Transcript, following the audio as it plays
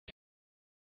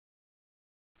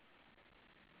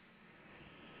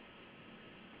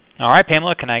All right,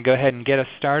 Pamela, can I go ahead and get us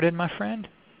started, my friend?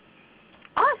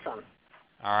 Awesome.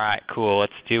 All right, cool.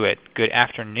 Let's do it. Good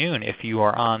afternoon if you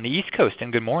are on the East Coast,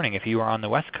 and good morning if you are on the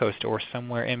West Coast or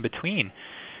somewhere in between.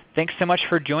 Thanks so much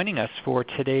for joining us for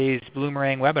today's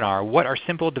Bloomerang webinar. What are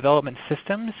simple development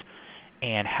systems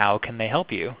and how can they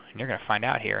help you? And you're going to find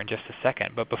out here in just a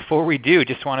second. But before we do,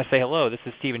 just want to say hello. This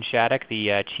is Stephen Shattuck,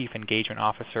 the Chief Engagement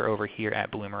Officer over here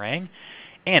at Bloomerang,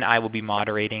 and I will be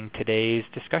moderating today's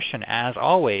discussion as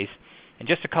always. And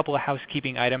just a couple of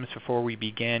housekeeping items before we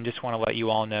begin. Just want to let you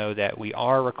all know that we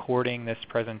are recording this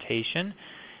presentation,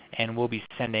 and we'll be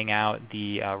sending out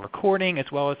the recording as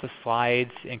well as the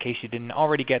slides in case you didn't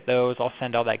already get those. I'll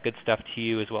send all that good stuff to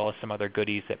you as well as some other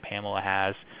goodies that Pamela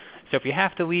has. So if you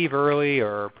have to leave early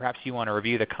or perhaps you want to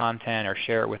review the content or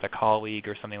share it with a colleague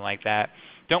or something like that,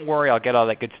 don't worry, I'll get all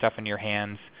that good stuff in your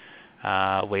hands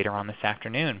later on this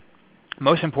afternoon.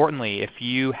 Most importantly, if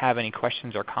you have any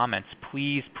questions or comments,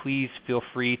 please feel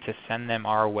free to send them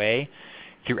our way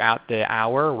throughout the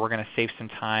hour. We're going to save some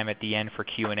time at the end for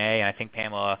Q&A, and I think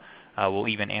Pamela will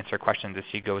even answer questions as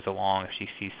she goes along if she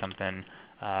sees something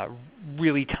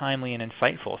really timely and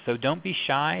insightful. So don't be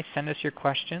shy. Send us your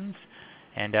questions,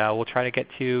 and we'll try to get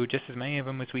to just as many of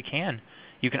them as we can.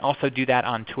 You can also do that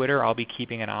on Twitter. I'll be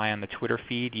keeping an eye on the Twitter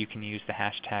feed. You can use the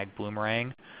hashtag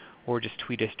Bloomerang, or just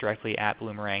tweet us directly at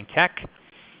Bloomerang Tech.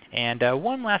 And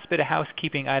one last bit of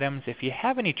housekeeping items. If you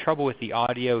have any trouble with the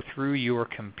audio through your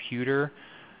computer,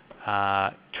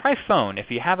 try phone. If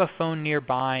you have a phone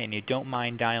nearby and you don't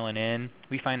mind dialing in,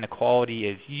 we find the quality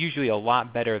is usually a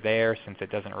lot better there since it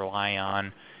doesn't rely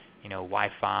on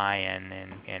Wi-Fi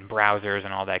and browsers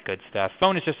and all that good stuff.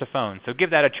 Phone is just a phone, so give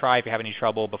that a try if you have any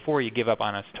trouble. Before you give up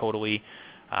on us totally,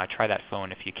 try that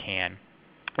phone if you can.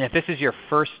 And if this is your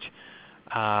first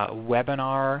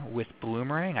webinar with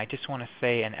Bloomerang, I just want to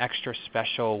say an extra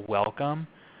special welcome.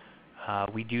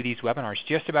 We do these webinars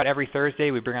just about every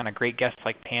Thursday. We bring on a great guest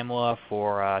like Pamela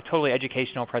for a totally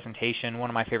educational presentation, one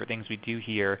of my favorite things we do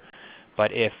here.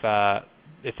 But if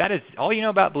that is all you know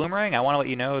about Bloomerang, I want to let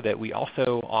you know that we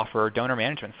also offer donor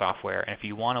management software. And if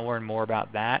you want to learn more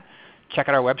about that, check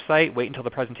out our website. Wait until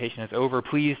the presentation is over,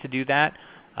 please, to do that.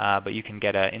 But you can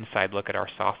get an inside look at our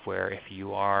software if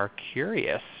you are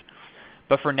curious.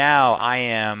 But for now, I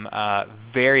am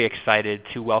very excited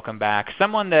to welcome back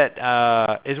someone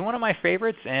that is one of my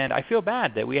favorites, and I feel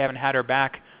bad that we haven't had her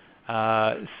back for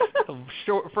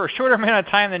a shorter amount of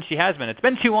time than she has been. It's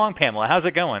been too long, Pamela. How's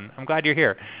it going? I'm glad you're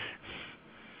here.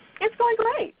 It's going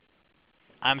great.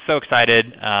 I'm so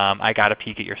excited. I got a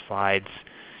peek at your slides.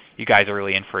 You guys are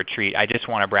really in for a treat. I just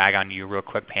want to brag on you real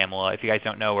quick, Pamela. If you guys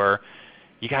don't know her,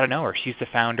 you got to know her. She's the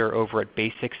founder over at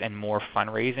Basics and More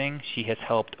Fundraising. She has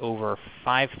helped over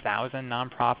 5,000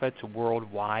 nonprofits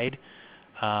worldwide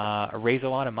raise a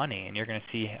lot of money, and you're going to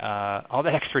see all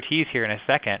that expertise here in a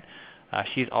second.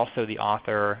 She's also the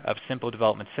author of Simple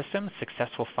Development Systems,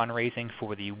 Successful Fundraising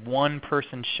for the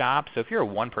One-Person Shop. So if you're a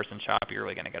one-person shop, you're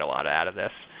really going to get a lot out of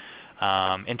this.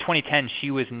 In 2010, she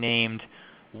was named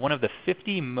one of the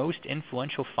 50 most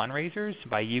influential fundraisers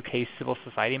by UK Civil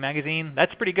Society magazine.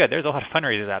 That's pretty good. There's a lot of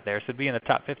fundraisers out there, so to be in the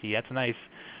top 50, that's nice.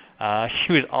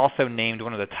 She was also named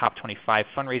one of the top 25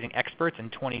 fundraising experts in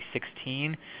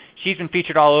 2016. She's been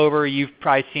featured all over. You've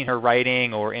probably seen her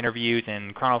writing or interviews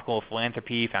in Chronicle of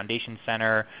Philanthropy, Foundation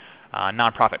Center,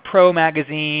 Nonprofit Pro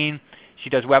magazine. She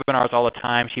does webinars all the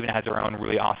time. She even has her own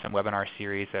really awesome webinar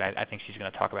series that I think she's going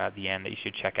to talk about at the end that you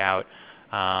should check out.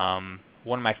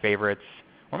 One of my favorite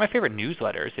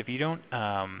newsletters. If you don't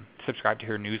subscribe to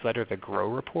her newsletter, The Grow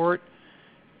Report,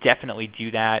 definitely do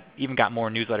that. Even got more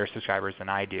newsletter subscribers than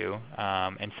I do,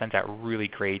 and sends out really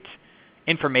great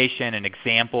information and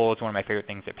examples. One of my favorite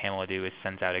things that Pamela do is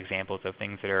sends out examples of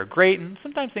things that are great and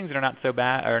sometimes things that are not so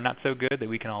bad or not so good that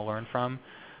we can all learn from.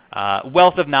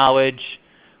 Wealth of knowledge,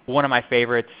 one of my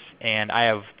favorites, and I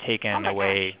have taken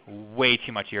away way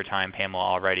too much of your time, Pamela,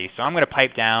 already. So I'm going to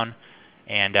pipe down.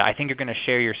 And I think you're going to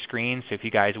share your screen, so if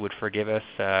you guys would forgive us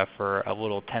for a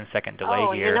little 10-second delay here.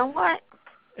 Oh, you know what?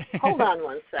 Hold on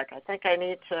one sec. I think I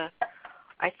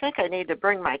need to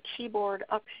bring my keyboard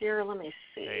up here. Let me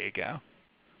see. There you go.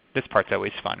 This part's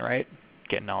always fun, right?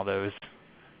 Getting all those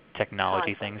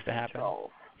technology things to happen.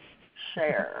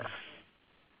 Share.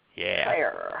 Yeah.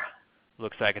 Share.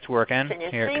 Looks like it's working. Can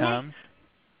you here see it comes.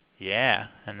 Me? Yeah.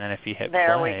 And then if you hit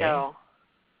there play. We go.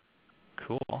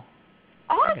 Cool.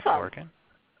 Awesome. It's working.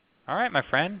 All right, my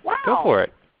friend. Wow. Go for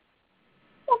it.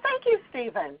 Well, thank you,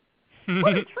 Stephen.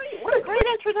 What a treat. What a great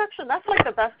introduction. That's like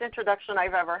the best introduction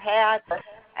I've ever had.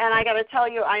 And I got to tell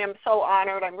you, I am so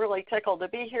honored. I'm really tickled to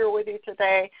be here with you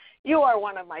today. You are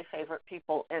one of my favorite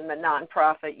people in the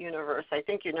nonprofit universe. I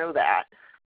think you know that.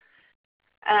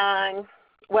 And,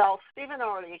 well, Stephen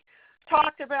already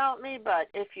talked about me, but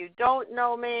if you don't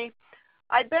know me,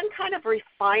 I've been kind of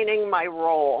refining my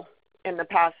role in the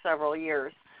past several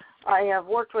years. I have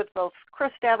worked with both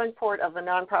Chris Davenport of the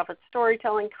Nonprofit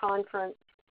Storytelling Conference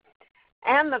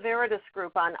and the Veritas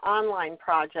Group on online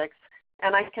projects,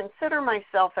 and I consider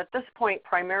myself at this point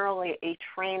primarily a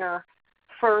trainer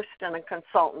first and a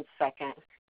consultant second.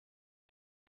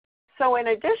 So in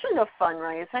addition to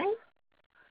fundraising,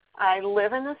 I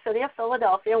live in the city of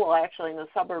Philadelphia, well actually in the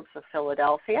suburbs of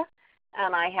Philadelphia,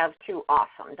 and I have two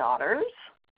awesome daughters.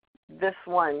 This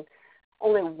one,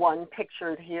 only one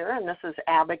pictured here, and this is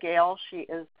Abigail. She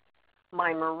is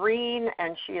my Marine,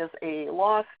 and she is a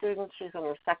law student. She's in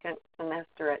her second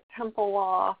semester at Temple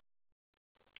Law.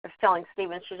 I was telling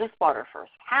Stephen she just bought her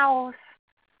first house.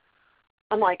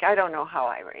 I'm like, I don't know how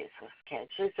I raised this kid.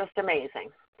 She's just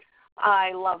amazing.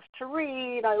 I love to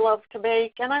read, I love to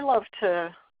bake, and I love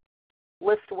to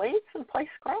lift weights and play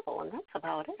Scrabble, and that's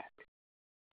about it.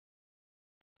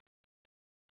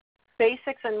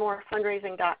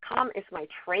 BasicsandMoreFundraising.com is my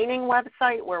training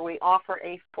website where we offer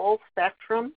a full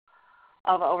spectrum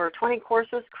of over 20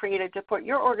 courses created to put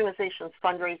your organization's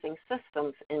fundraising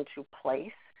systems into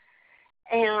place.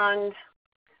 And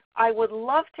I would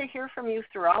love to hear from you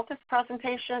throughout this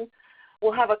presentation.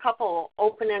 We'll have a couple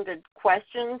open-ended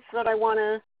questions that I want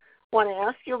to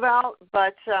ask you about,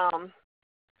 but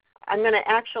I'm going to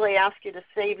actually ask you to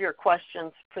save your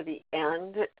questions for the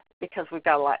end because we've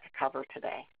got a lot to cover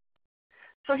today.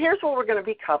 So here's what we're going to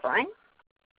be covering.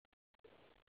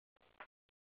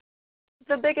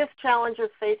 The biggest challenges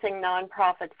facing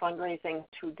nonprofit fundraising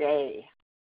today.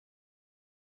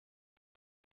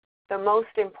 The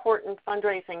most important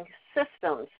fundraising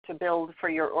systems to build for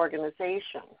your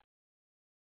organization.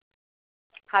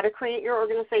 How to create your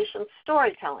organization's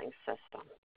storytelling system.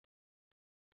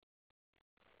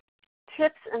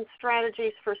 Tips and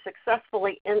strategies for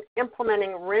successfully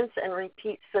implementing rinse and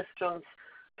repeat systems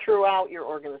throughout your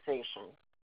organization.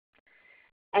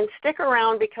 And stick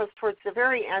around because towards the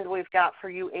very end we've got for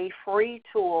you a free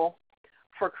tool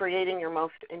for creating your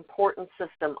most important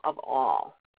system of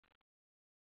all.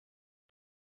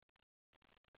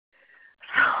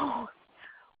 So,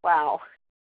 wow.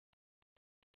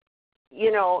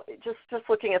 You know, just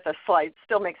looking at the slide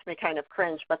still makes me kind of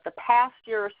cringe, but the past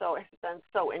year or so has been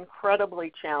so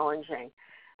incredibly challenging.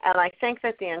 And I think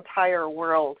that the entire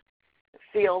world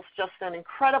feels just an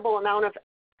incredible amount of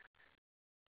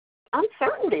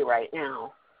uncertainty right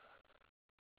now.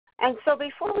 And so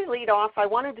before we lead off, I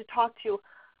wanted to talk to you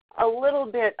a little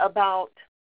bit about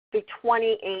the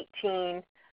 2018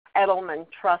 Edelman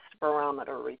Trust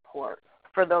Barometer Report,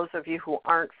 for those of you who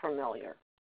aren't familiar.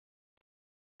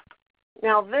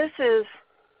 Now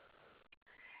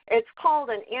it's called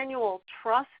an annual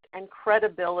trust and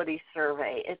credibility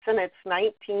survey. It's in its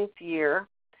 19th year,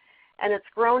 and it's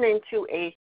grown into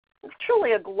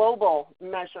truly a global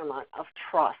measurement of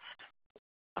trust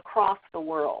across the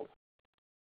world.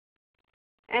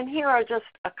 And here are just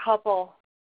a couple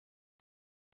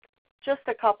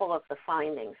of the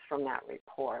findings from that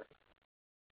report.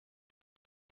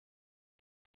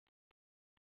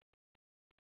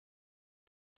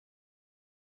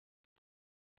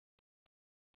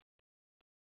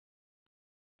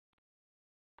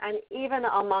 And even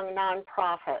among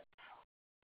nonprofits,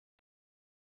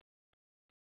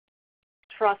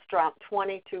 trust dropped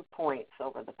 22 points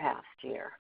over the past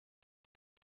year.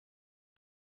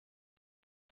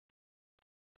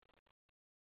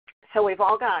 So we've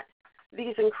all got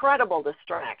these incredible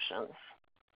distractions.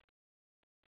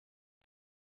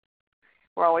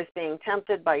 We're always being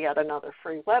tempted by yet another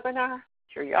free webinar.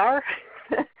 Here you are.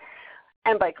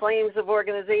 And by claims of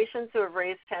organizations who have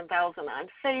raised $10,000 on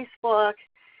Facebook.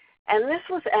 And this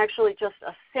was actually just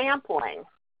a sampling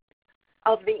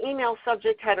of the email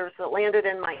subject headers that landed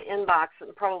in my inbox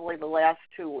in probably the last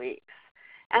 2 weeks.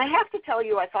 And I have to tell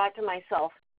you, I thought to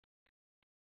myself,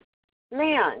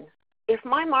 man, if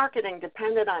my marketing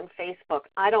depended on Facebook,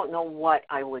 I don't know what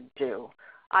I would do.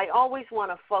 I always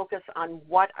want to focus on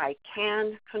what I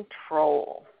can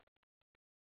control.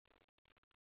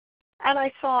 And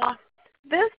I saw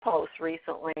this post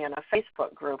recently in a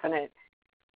Facebook group, and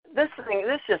this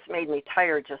just made me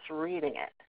tired just reading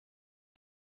it.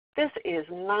 This is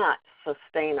not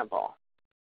sustainable.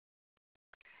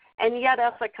 And yet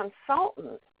as a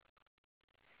consultant,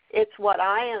 it's what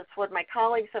my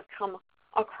colleagues have come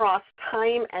across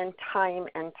time and time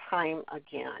and time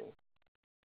again.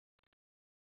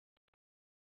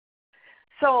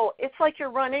 So it's like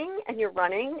you're running and you're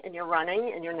running and you're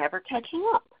running and you're never catching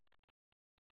up.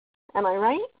 Am I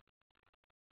right?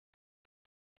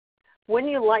 Wouldn't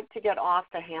you like to get off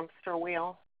the hamster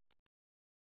wheel?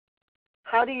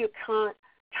 How do you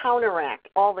counteract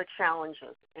all the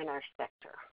challenges in our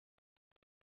sector?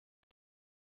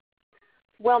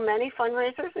 Well, many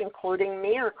fundraisers, including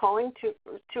me, are calling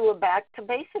to a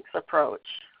back-to-basics approach.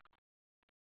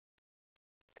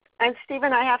 And,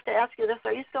 Stephen, I have to ask you this.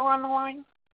 Are you still on the line?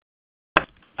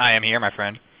 I am here, my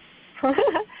friend.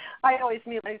 I always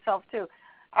mute myself, too.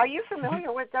 Are you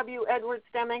familiar with W. Edward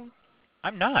Deming?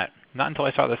 I'm not. Not until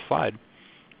I saw this slide.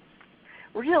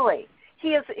 Really?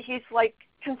 He's like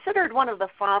considered one of the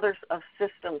fathers of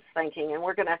systems thinking, and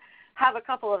we're going to have a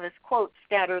couple of his quotes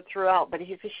scattered throughout, but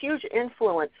he's a huge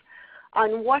influence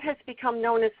on what has become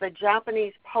known as the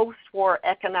Japanese post-war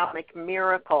economic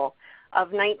miracle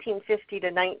of 1950 to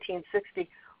 1960,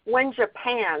 when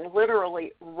Japan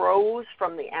literally rose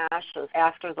from the ashes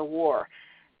after the war,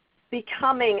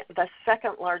 becoming the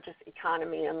second largest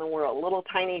economy in the world, little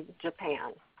tiny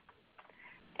Japan.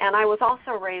 And I was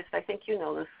also raised, I think you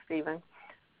know this, Stephen,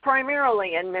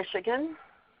 primarily in Michigan,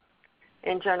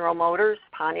 in General Motors,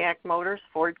 Pontiac Motors,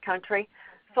 Ford Country.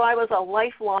 So I was a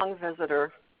lifelong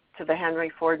visitor to the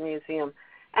Henry Ford Museum,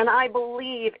 and I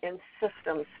believe in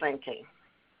systems thinking.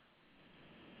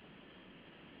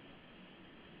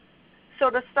 So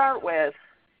to start with,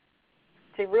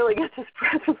 to really get this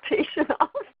presentation off,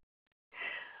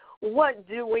 what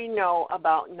do we know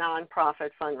about nonprofit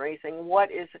fundraising?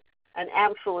 What is an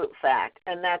absolute fact?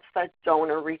 And that's that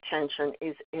donor retention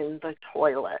is in the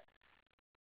toilet.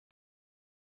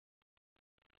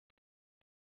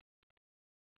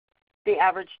 The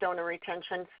average donor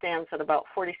retention stands at about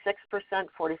 46%,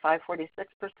 45, 46%.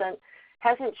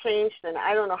 Hasn't changed in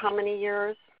I don't know how many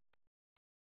years.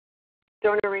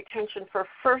 Donor retention for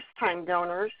first-time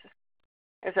donors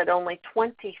is at only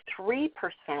 23%.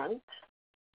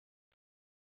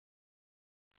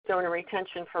 Donor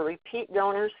retention for repeat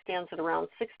donors stands at around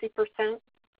 60%.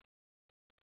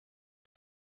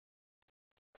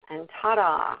 And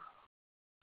ta-da!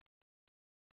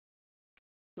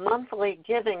 Monthly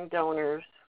giving donors,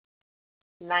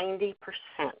 90%.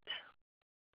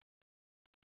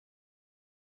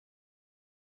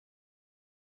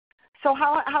 So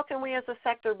how can we as a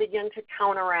sector begin to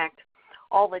counteract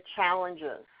all the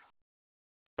challenges,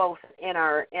 both in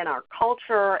our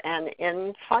culture and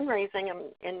in fundraising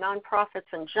and in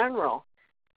nonprofits in general?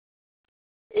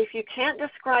 If you can't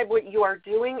describe what you are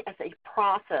doing as a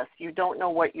process, you don't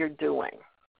know what you're doing.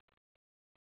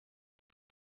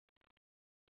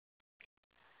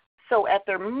 So at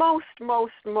their most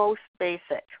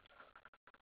basic,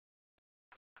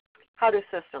 how do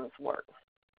systems work?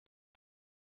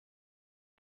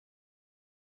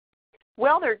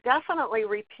 Well, they're definitely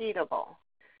repeatable.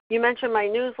 You mentioned my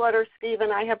newsletter, Stephen.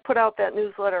 I have put out that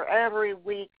newsletter every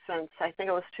week since I think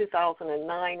it was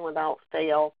 2009 without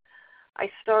fail. I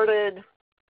started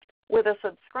with a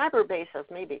subscriber base of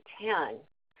maybe 10,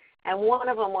 and one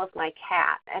of them was my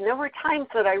cat. And there were times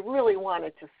that I really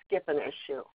wanted to skip an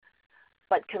issue.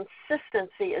 But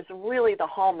consistency is really the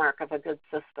hallmark of a good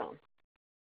system.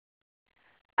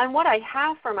 And what I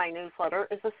have for my newsletter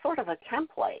is a sort of a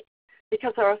template,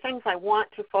 because there are things I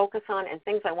want to focus on and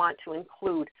things I want to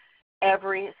include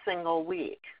every single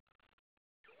week.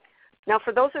 Now,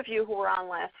 for those of you who were on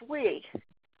last week,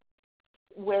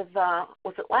 with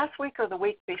was it last week or the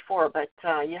week before, but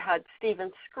you had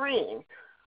Stephen Screen,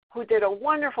 who did a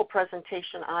wonderful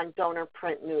presentation on donor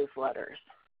print newsletters.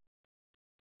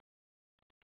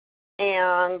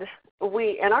 And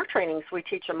in our trainings, we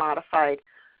teach a modified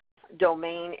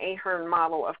domain Ahern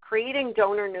model of creating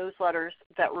donor newsletters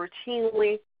that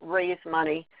routinely raise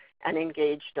money and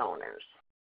engage donors.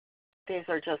 These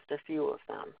are just a few of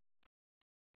them.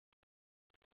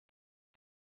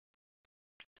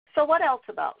 So what else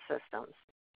about systems?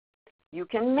 You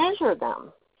can measure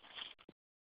them.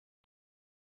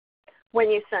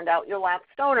 When you send out your lapsed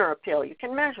donor appeal, you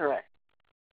can measure it.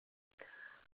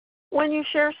 When you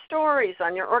share stories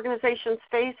on your organization's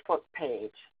Facebook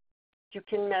page, you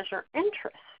can measure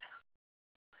interest.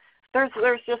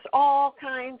 There's just all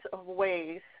kinds of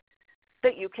ways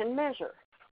that you can measure.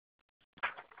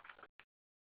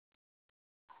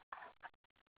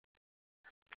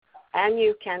 And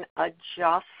you can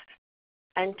adjust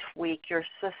and tweak your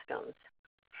systems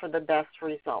for the best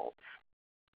results.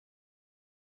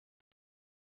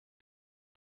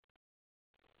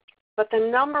 But the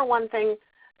number one thing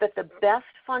that the best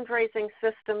fundraising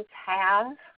systems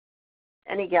have,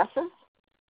 any guesses?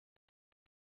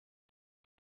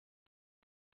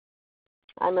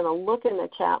 I'm going to look in the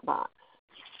chat box.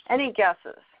 Any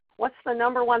guesses? What's the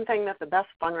number one thing that the best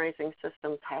fundraising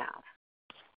systems have?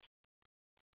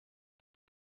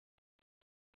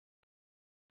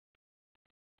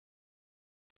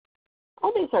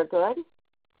 Oh, these are good.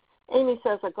 Amy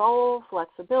says a goal,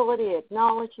 flexibility,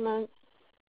 acknowledgments,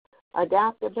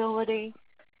 adaptability.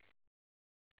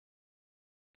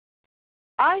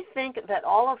 I think that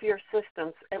all of your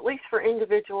systems, at least for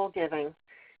individual giving,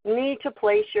 need to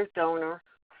place your donor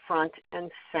front and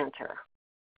center.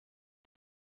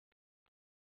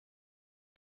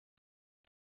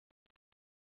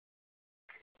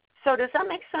 So does that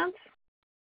make sense?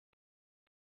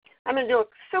 I'm going to do a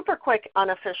super quick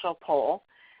unofficial poll.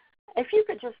 If you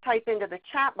could just type into the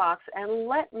chat box and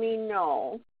let me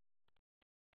know,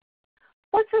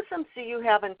 what systems do you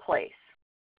have in place?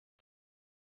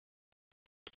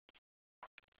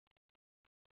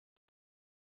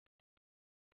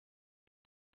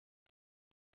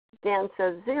 Dan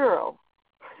says 0.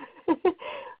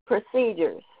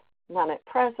 Procedures, none at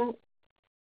present.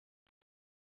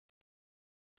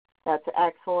 That's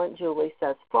excellent. Julie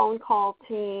says phone call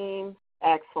team,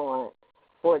 excellent.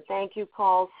 Board thank you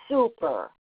calls, super.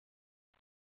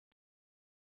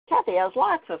 Kathy has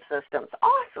lots of systems,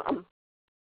 awesome.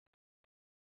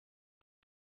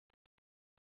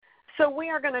 So we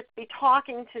are going to be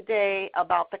talking today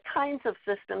about the kinds of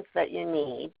systems that you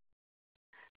need.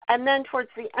 And then towards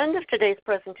the end of today's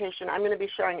presentation, I'm going to be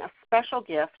sharing a special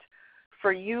gift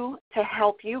for you to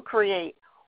help you create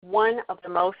one of the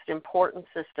most important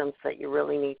systems that you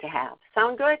really need to have.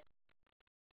 Sound good?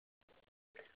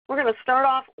 We're going to start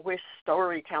off with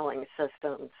storytelling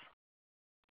systems.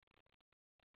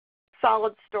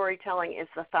 Solid storytelling is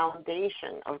the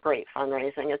foundation of great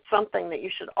fundraising. It's something that you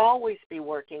should always be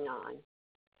working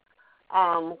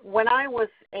on. When I was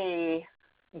a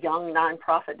young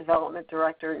nonprofit development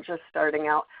director just starting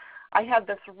out, I had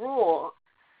this rule,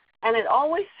 and it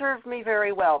always served me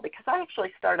very well because I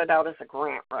actually started out as a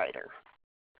grant writer.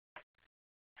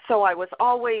 So I was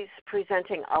always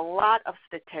presenting a lot of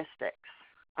statistics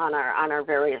on our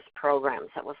various programs.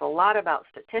 It was a lot about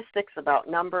statistics, about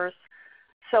numbers.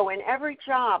 So in every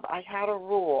job, I had a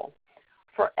rule.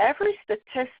 For every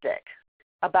statistic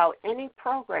about any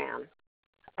program,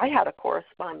 I had a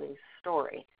corresponding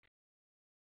story.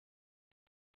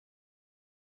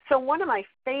 So one of my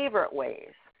favorite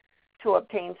ways to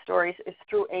obtain stories is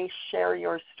through a Share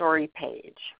Your Story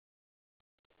page.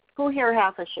 Who here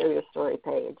has a Share Your Story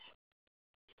page?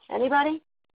 Anybody?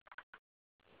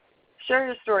 Share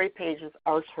Your Story pages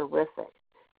are terrific.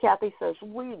 Kathy says,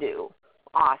 we do.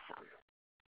 Awesome.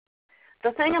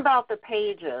 The thing about the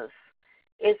pages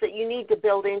is that you need to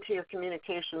build into your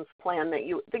communications plan that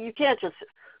you can't just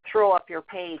throw up your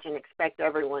page and expect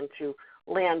everyone to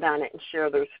land on it and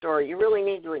share their story. You really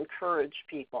need to encourage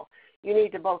people. You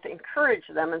need to both encourage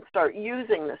them and start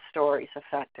using the stories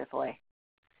effectively.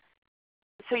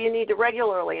 So you need to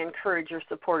regularly encourage your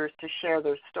supporters to share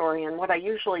their story. And what I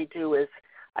usually do is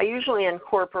I usually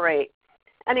incorporate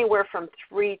anywhere from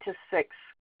 3 to 6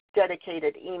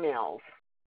 dedicated emails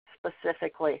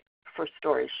specifically for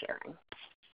story sharing.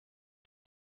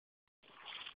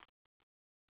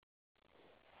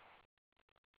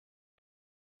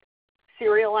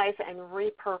 Serialize and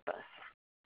repurpose.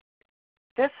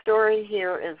 This story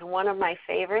here is one of my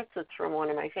favorites. It's from one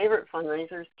of my favorite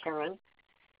fundraisers, Karen,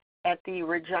 at the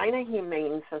Regina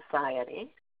Humane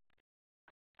Society.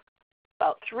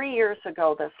 About 3 years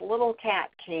ago, this little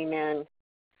cat came in,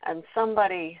 and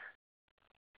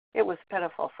it was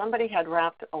pitiful. Somebody had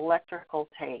wrapped electrical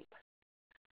tape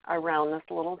around this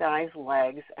little guy's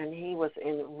legs, and he was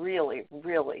in really,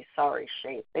 really sorry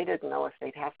shape. They didn't know if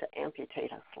they'd have to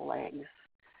amputate his legs.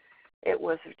 It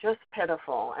was just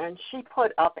pitiful, and she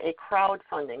put up a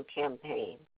crowdfunding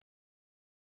campaign.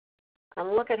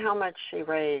 And look at how much she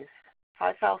raised.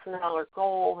 $5,000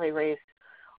 goal. They raised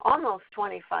almost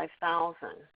 $25,000.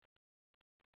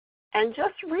 And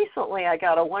just recently I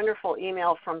got a wonderful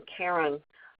email from Karen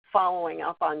following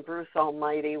up on Bruce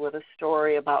Almighty with a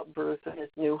story about Bruce and his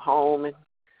new home and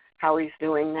how he's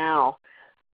doing now.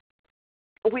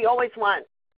 We always want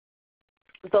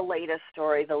the latest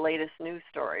story, the latest news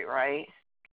story, right?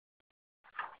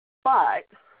 But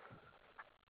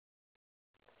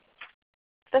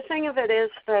the thing of it is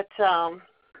that, I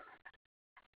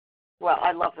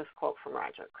love this quote from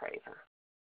Roger Craver.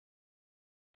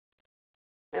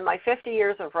 In my 50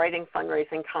 years of writing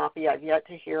fundraising copy, I've yet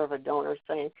to hear of a donor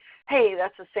saying, hey,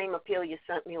 that's the same appeal you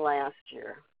sent me last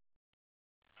year.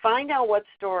 Find out what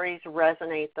stories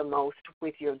resonate the most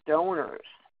with your donors.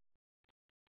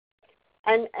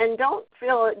 And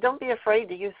don't be afraid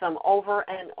to use them over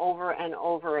and over and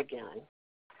over again.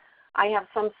 I have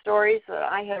some stories that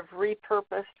I have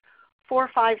repurposed 4,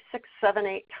 5, 6, 7,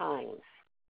 8 times.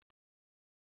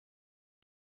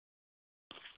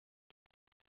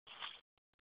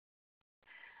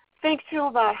 think too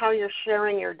about how you're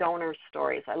sharing your donor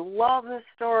stories. I love this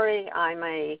story. I'm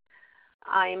a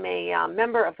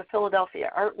member of the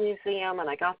Philadelphia Art Museum, and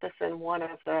I got this in one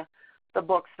of the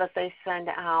books that they send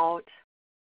out.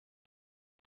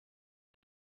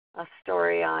 A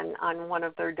story on one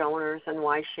of their donors and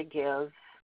why she gives,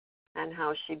 and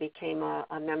how she became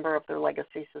a member of their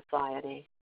Legacy Society.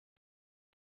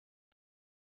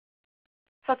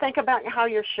 So think about how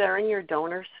you're sharing your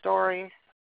donor stories.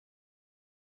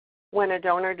 When a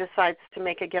donor decides to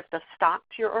make a gift of stock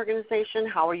to your organization,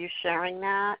 how are you sharing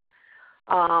that?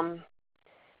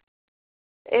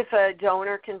 If a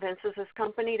donor convinces his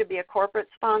company to be a corporate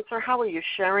sponsor, how are you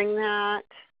sharing that?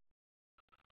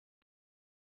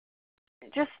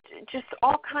 Just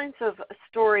all kinds of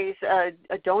stories.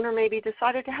 A donor maybe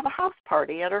decided to have a house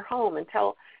party at her home and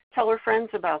tell her friends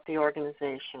about the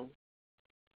organization.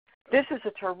 This is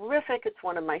a terrific, it's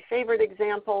one of my favorite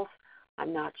examples.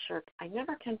 I'm not sure, I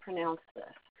never can pronounce this.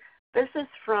 This is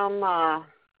from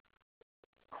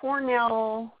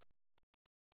Cornell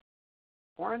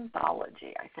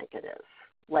Ornithology, I think it is,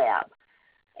 lab.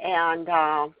 And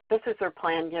this is their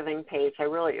plan giving page. I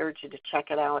really urge you to check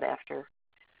it out after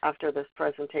this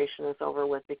presentation is over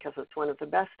with, because it's one of the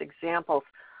best examples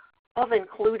of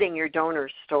including your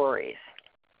donors' stories.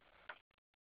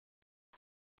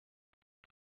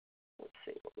 Let's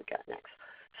see what we got next.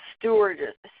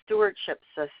 Stewardship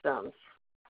systems.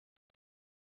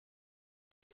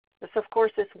 This, of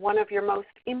course, is one of your most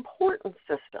important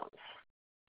systems.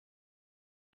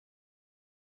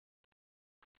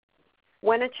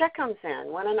 When a check comes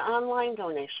in, when an online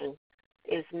donation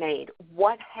is made,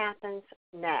 what happens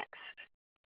next?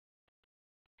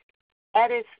 At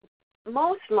its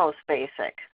most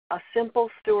basic, a simple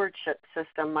stewardship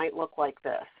system might look like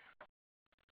this.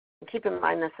 And keep in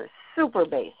mind, this is super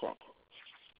basic.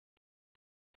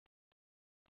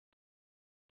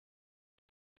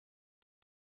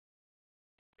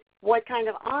 What kind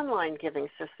of online giving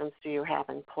systems do you have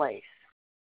in place?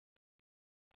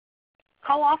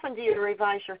 How often do you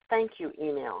revise your thank you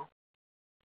email?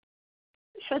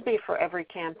 It should be for every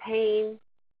campaign.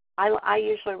 I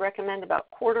usually recommend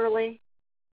about quarterly.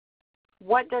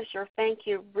 What does your thank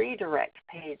you redirect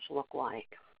page look like?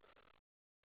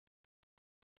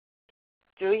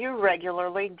 Do you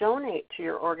regularly donate to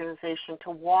your organization to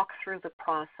walk through the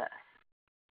process?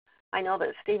 I know that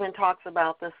Stephen talks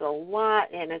about this a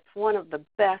lot, and it's one of the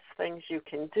best things you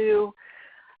can do.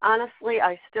 Honestly,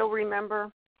 I still remember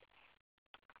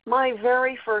my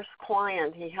very first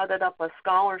client. He headed up a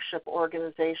scholarship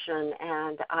organization,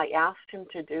 and I asked him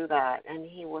to do that, and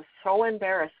he was so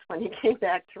embarrassed when he came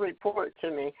back to report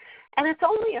to me. And it's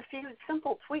only a few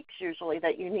simple tweaks usually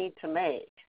that you need to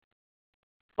make.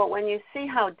 But when you see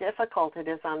how difficult it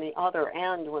is on the other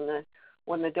end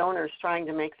when the donor is trying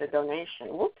to make the donation,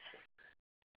 whoops,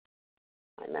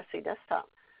 my messy desktop.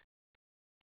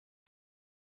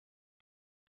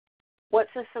 What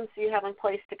systems do you have in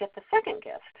place to get the second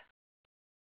gift?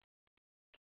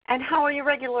 And how are you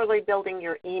regularly building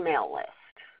your email list?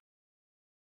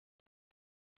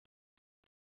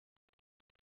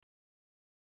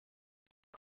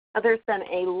 Now, there's been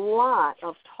a lot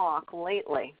of talk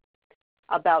lately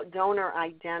about donor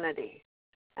identity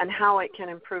and how it can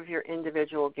improve your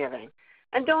individual giving.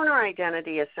 And donor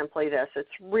identity is simply this. It's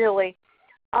really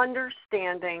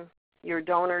understanding your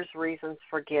donor's reasons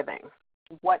for giving.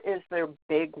 What is their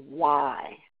big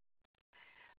why?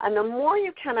 And the more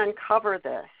you can uncover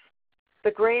this,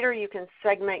 the greater you can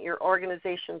segment your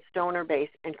organization's donor base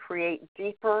and create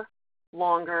deeper,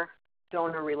 longer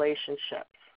donor relationships.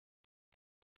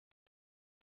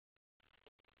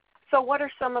 So what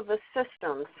are some of the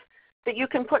systems that you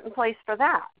can put in place for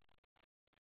that?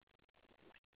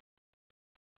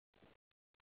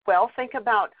 Well, think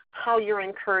about how you're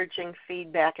encouraging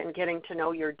feedback and getting to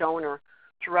know your donor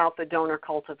throughout the donor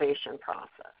cultivation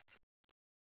process.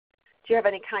 Do you have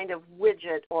any kind of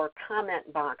widget or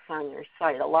comment box on your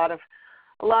site? A lot of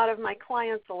my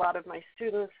clients, a lot of my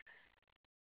students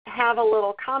have a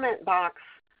little comment box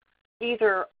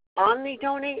either on the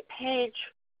donate page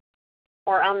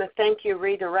or on the thank you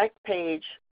redirect page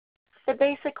that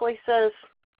basically says,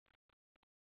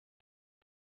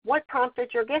 what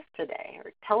prompted your gift today?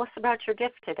 Or tell us about your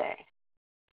gift today.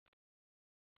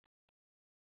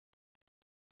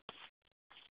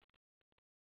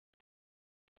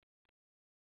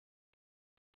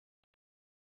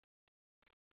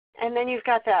 And then you've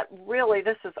got that really,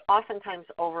 this is oftentimes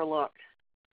overlooked.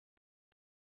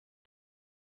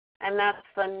 And that's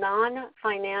the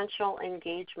non-financial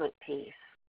engagement piece.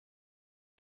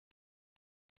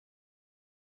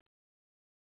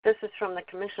 This is from the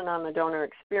Commission on the Donor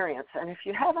Experience. And if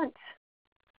you haven't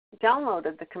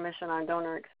downloaded the Commission on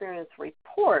Donor Experience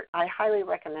report, I highly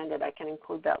recommend it. I can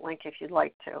include that link if you'd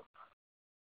like to.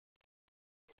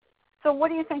 So what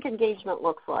do you think engagement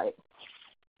looks like?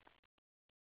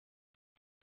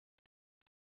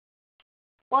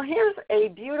 Well, here's a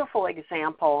beautiful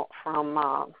example from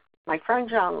my friend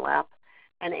John Lepp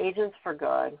and Agents for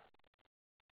Good.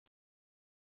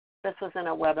 This was in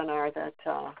a webinar that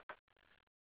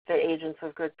the Agents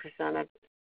of Good presented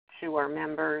to our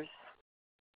members.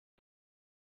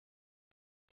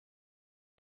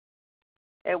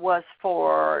 It was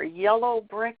for Yellow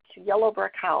Brick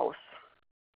House,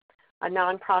 a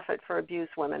nonprofit for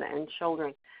abused women and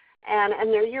children. And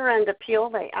in their year-end appeal,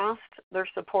 they asked their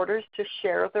supporters to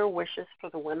share their wishes for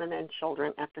the women and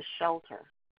children at the shelter.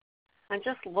 And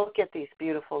just look at these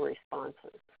beautiful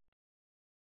responses.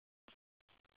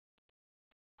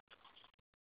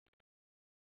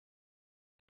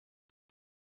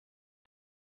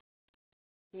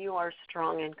 You are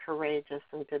strong and courageous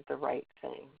and did the right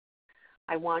thing.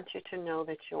 I want you to know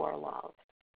that you are loved.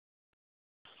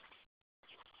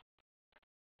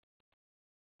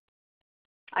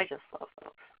 I just love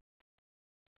those.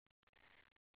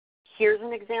 Here's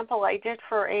an example I did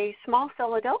for a small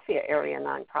Philadelphia area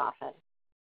nonprofit.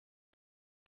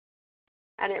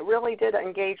 And it really did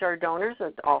engage our donors.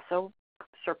 It also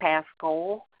surpassed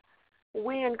goal.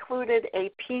 We included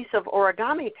a piece of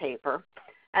origami paper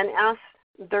and asked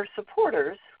their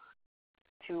supporters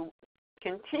to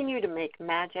continue to make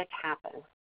magic happen.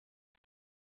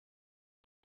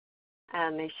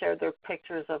 And they shared their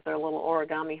pictures of their little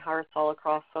origami hearts all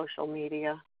across social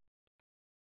media.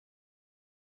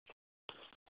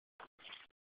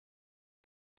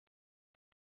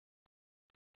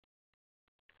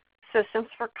 Systems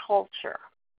for culture.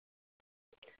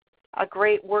 A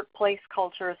great workplace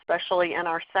culture, especially in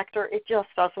our sector, it just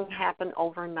doesn't happen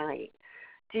overnight.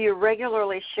 Do you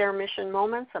regularly share mission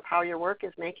moments of how your work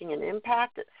is making an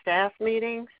impact at staff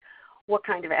meetings? What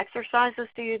kind of exercises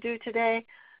do you do today?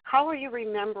 How are you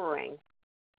remembering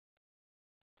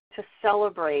to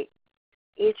celebrate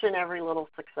each and every little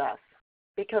success?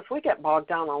 Because we get bogged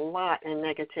down a lot in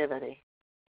negativity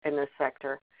in this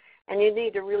sector. And you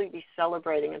need to really be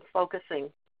celebrating and focusing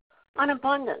on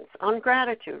abundance, on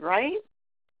gratitude, right?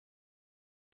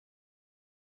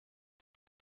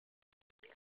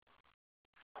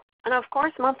 And of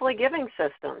course, monthly giving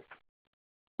systems.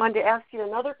 I wanted to ask you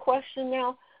another question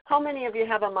now. How many of you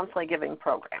have a monthly giving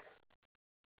program?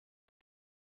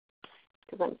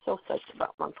 Because I'm so psyched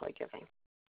about monthly giving.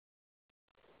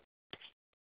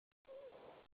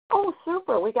 Oh,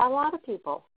 super. We got a lot of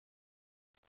people.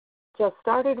 Just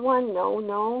started one.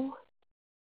 No.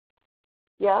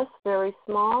 Yes, very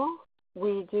small.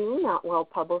 We do, not well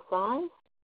publicized.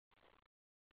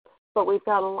 But we've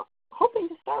got hoping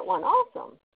to start one.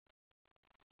 Awesome.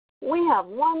 We have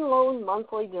one lone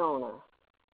monthly donor.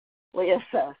 Leah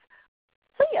says,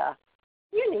 Leah,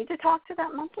 you need to talk to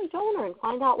that monthly donor and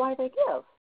find out why they give.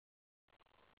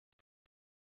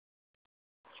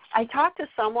 I talked to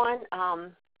someone,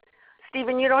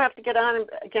 Stephen, you don't have to get on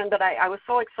again, but I was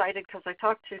so excited because I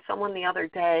talked to someone the other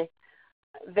day.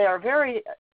 They're a very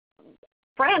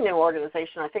brand new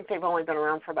organization. I think they've only been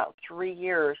around for about 3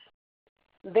 years.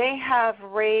 They have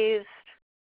raised,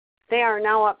 they are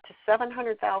now up to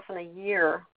 $700,000 a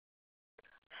year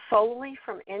solely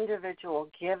from individual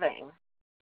giving.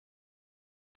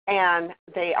 And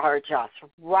they are just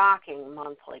rocking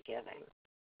monthly giving.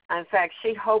 In fact,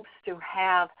 she hopes to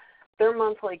have their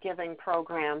monthly giving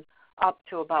program up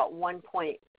to about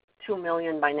 $1.2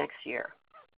 million by next year.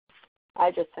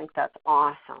 I just think that's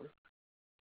awesome.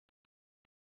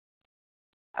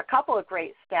 A couple of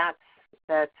great stats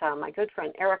that my good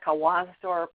friend Erica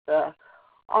Wasdorp, the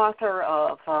author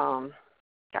of,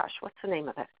 what's the name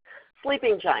of it?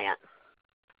 Sleeping Giant.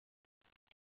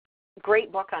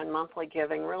 Great book on monthly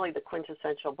giving, really the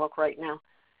quintessential book right now.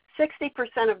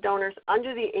 60% of donors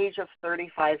under the age of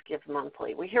 35 give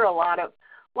monthly. We hear a lot of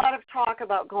talk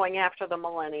about going after the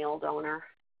millennial donor.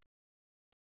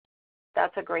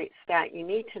 That's a great stat you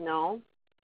need to know.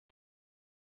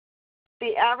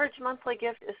 The average monthly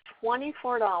gift is $24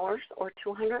 or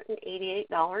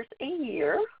 $288 a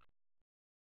year.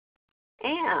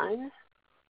 And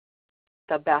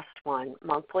the best one,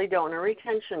 monthly donor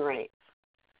retention rates,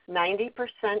 90%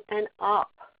 and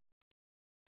up.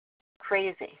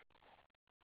 Crazy.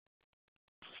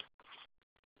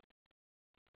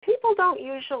 People don't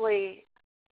usually,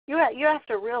 you have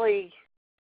to really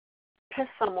piss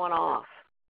someone off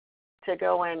to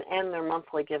go in and end their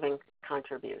monthly giving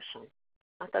contribution.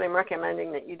 Not that I'm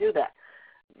recommending that you do that.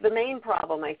 The main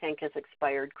problem, I think, is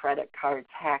expired credit cards,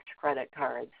 hacked credit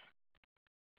cards.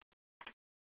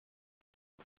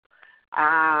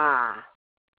 Ah.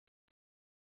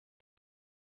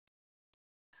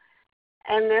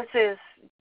 And this is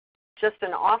just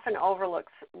an often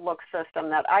overlooked system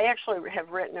that I actually have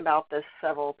written about this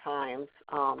several times.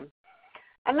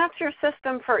 And that's your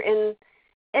system for in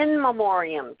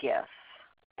memoriam gifts.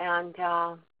 And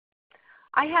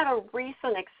I had a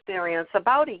recent experience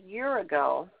about a year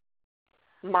ago.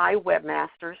 My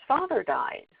webmaster's father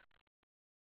died.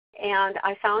 And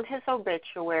I found his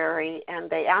obituary, and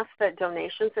they asked that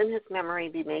donations in his memory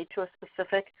be made to a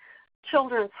specific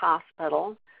children's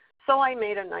hospital. So I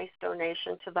made a nice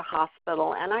donation to the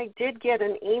hospital, and I did get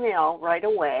an email right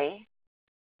away.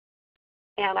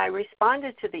 And I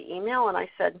responded to the email, and I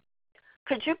said,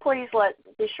 could you please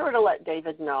be sure to let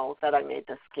David know that I made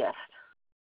this gift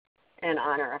in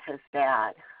honor of his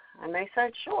dad? And they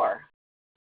said, sure.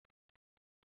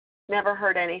 Never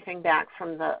heard anything back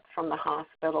from the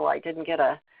hospital. I didn't get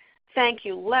a thank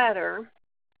you letter.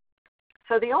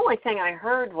 So the only thing I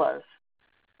heard was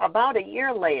about a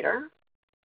year later,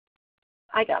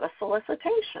 I got a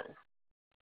solicitation.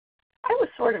 I was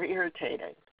sort of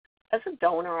irritated. As a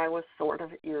donor, I was sort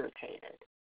of irritated.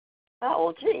 Oh,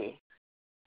 well, gee,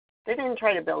 they didn't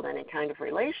try to build any kind of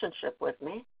relationship with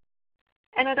me.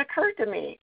 And it occurred to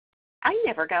me, I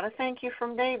never got a thank you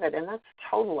from David, and that's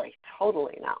totally,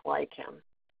 totally not like him.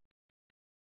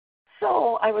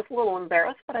 So I was a little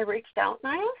embarrassed, but I reached out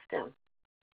and I asked him.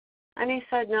 And he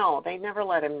said no, they never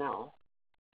let him know.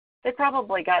 They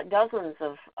probably got dozens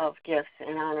of gifts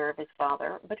in honor of his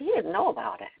father, but he didn't know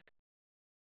about it.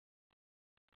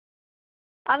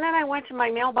 And then I went to my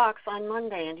mailbox on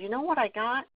Monday, and you know what I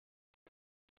got?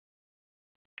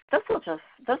 This will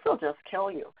just kill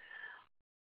you.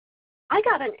 I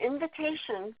got an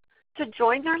invitation to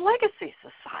join their legacy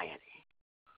society.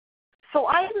 So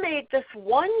I made this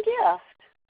one gift,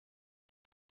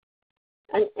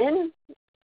 an in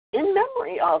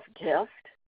memory of gift,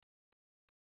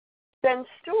 been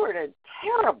stewarded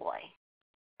terribly,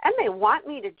 and they want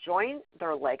me to join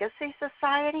their legacy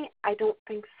society? I don't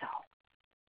think so.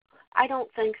 I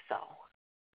don't think so.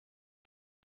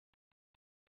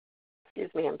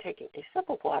 Excuse me, I'm taking a sip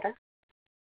of water.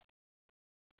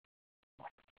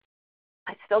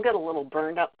 I still get a little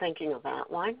burned up thinking of that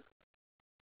one.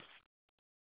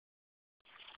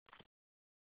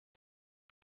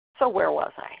 So where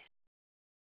was I?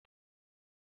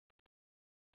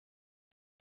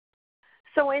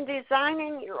 So in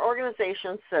designing your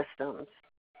organization systems,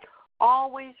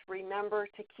 always remember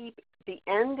to keep the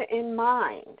end in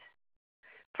mind.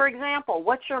 For example,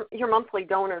 what's your monthly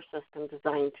donor system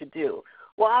designed to do?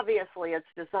 Well, obviously it's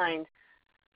designed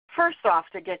first off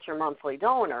to get your monthly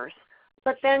donors,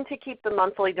 but then to keep the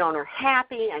monthly donor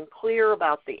happy and clear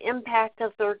about the impact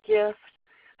of their gift,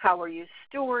 how are you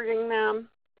stewarding them,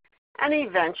 and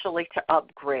eventually to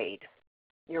upgrade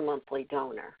your monthly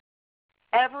donor.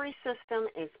 Every system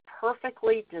is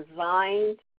perfectly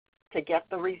designed to get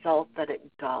the result that it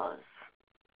does.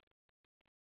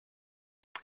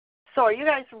 So are you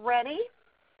guys ready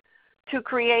to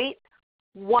create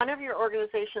one of your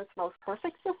organization's most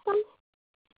perfect systems?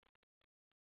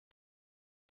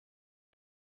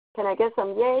 Can I get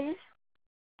some yays?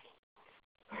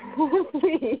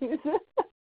 Please.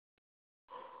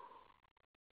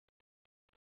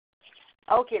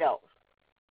 Okie doke.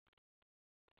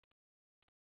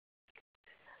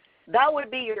 That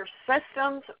would be your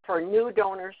systems for new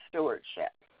donor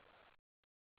stewardship.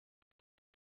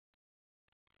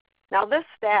 Now this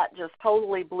stat just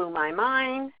totally blew my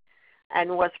mind and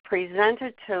was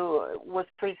presented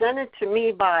to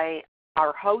me by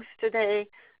our host today,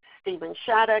 Stephen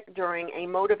Shattuck, during a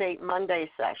Motivate Monday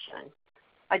session.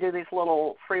 I do these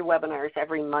little free webinars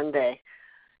every Monday,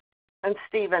 and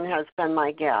Stephen has been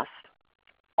my guest.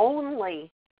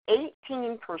 Only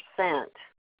 18%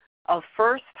 of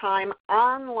first-time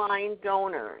online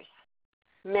donors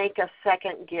make a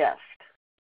second gift.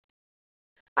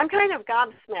 I'm kind of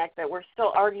gobsmacked that we're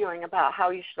still arguing about how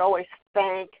you should always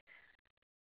thank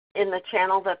in the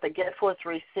channel that the gift was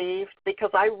received,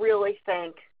 because I really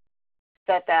think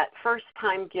that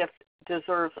first-time gift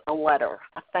deserves a letter,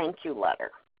 a thank you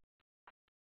letter.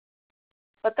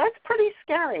 But that's pretty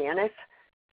scary, and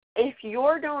if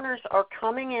your donors are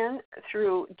coming in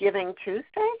through Giving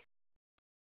Tuesday,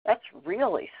 that's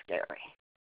really scary.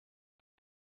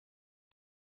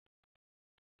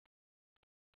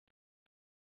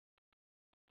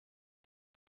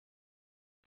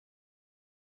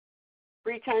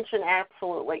 Retention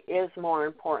absolutely is more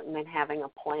important than having a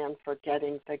plan for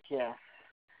getting the gift.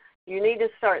 You need to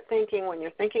start thinking, when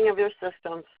you're thinking of your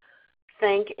systems,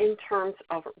 think in terms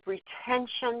of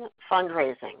retention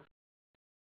fundraising.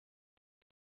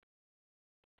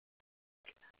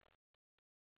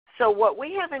 So what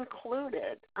we have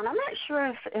included, and I'm not sure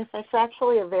if it's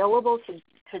actually available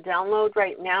to download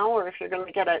right now or if you're going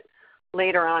to get it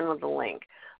later on with the link.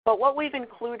 But what we've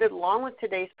included along with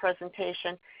today's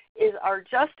presentation is our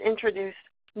just introduced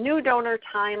new donor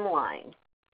timeline.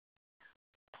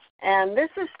 And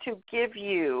this is to give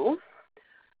you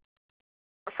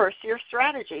first-year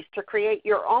strategies to create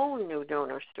your own new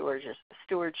donor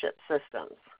stewardship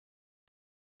systems.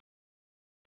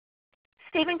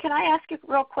 Stephen, can I ask you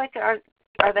real quick, are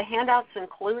the handouts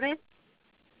included?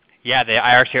 Yeah,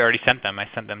 I actually already sent them. I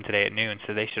sent them today at noon,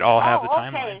 so they should all have the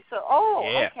timeline.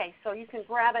 Okay, so you can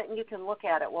grab it and you can look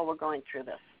at it while we're going through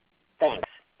this. Thanks.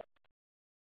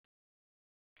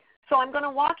 So I'm going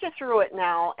to walk you through it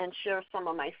now and share some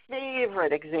of my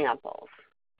favorite examples.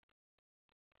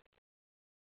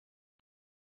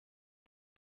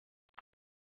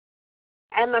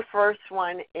 And the first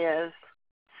one is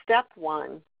step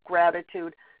 1,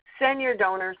 gratitude. Send your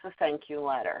donors a thank you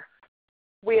letter.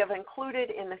 We have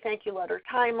included in the thank you letter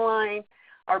timeline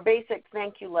our basic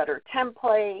thank you letter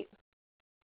template,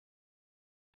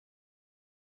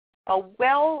 a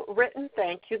well-written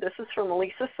thank you. This is from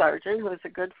Lisa Sargent, who is a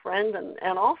good friend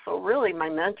and also really my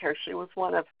mentor. She was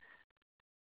one of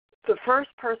the first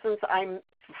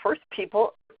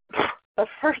people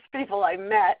I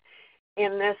met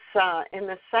in this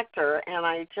sector, and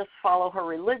I just follow her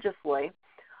religiously.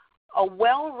 A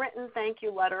well-written thank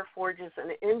you letter forges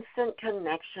an instant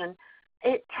connection.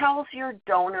 It tells your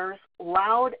donors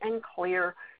loud and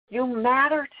clear, you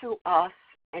matter to us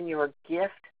and your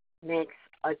gift makes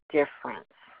a difference.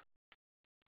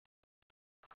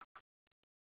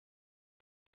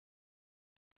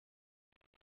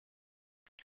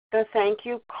 The thank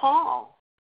you call.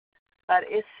 That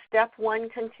is step 1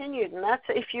 continued, and that's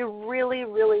if you really,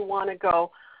 really want to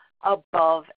go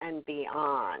above and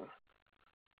beyond.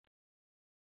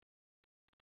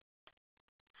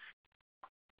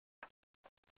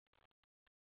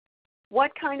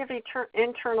 What kind of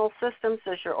internal systems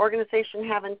does your organization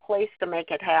have in place to make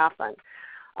it happen?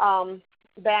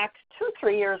 Back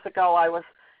 2-3 years ago, I was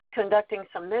conducting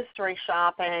some mystery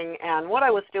shopping, and what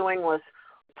I was doing was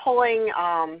pulling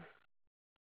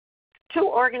 2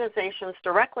 organizations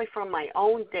directly from my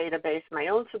own database, my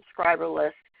own subscriber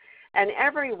list, and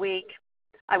every week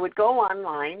I would go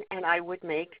online and I would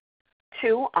make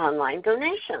 2 online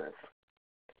donations.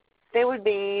 They would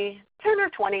be $10 or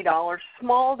 $20,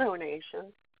 small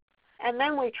donations, and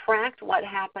then we tracked what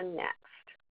happened next.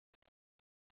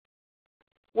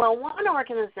 Well, one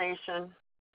organization,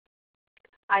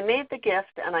 I made the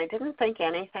gift and I didn't think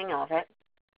anything of it,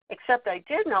 except I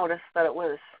did notice that it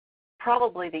was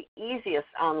probably the easiest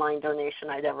online donation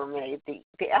I'd ever made,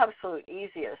 the absolute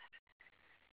easiest.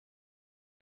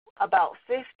 About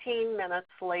 15 minutes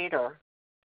later,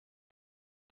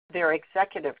 their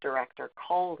executive director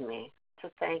called me to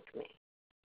thank me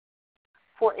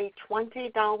for a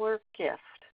 $20 gift.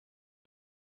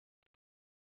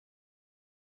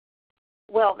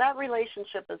 Well, that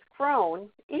relationship has grown,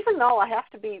 even though I have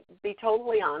to be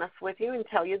totally honest with you and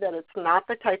tell you that it's not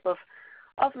the type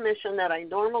of mission that I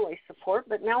normally support,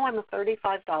 but now I'm a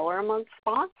 $35 a month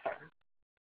sponsor.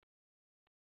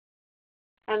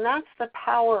 And that's the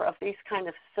power of these kind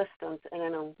of systems and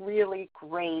in a really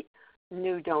great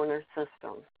new donor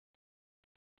system.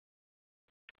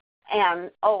 And,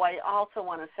 I also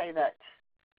want to say that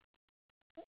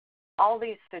all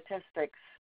these statistics,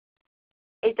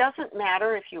 it doesn't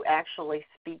matter if you actually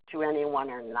speak to anyone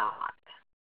or not.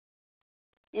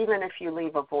 Even if you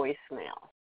leave a voicemail,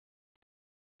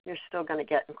 you're still going to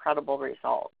get incredible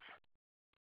results.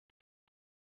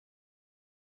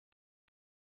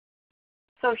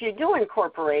 So if you do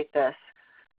incorporate this,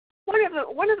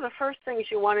 one of the first things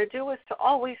you want to do is to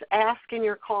always ask in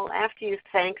your call after you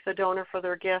thank the donor for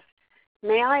their gift,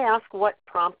 may I ask what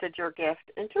prompted your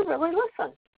gift, and to really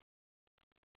listen.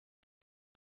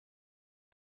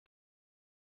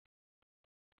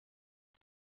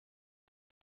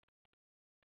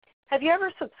 Have you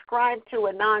ever subscribed to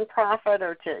a nonprofit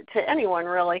or to anyone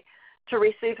really to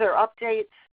receive their updates,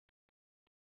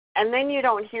 and then you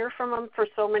don't hear from them for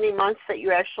so many months that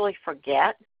you actually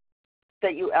forget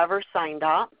that you ever signed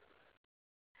up?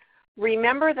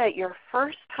 Remember that your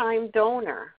first-time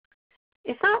donor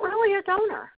is not really a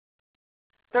donor.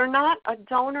 They're not a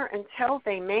donor until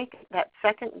they make that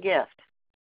second gift.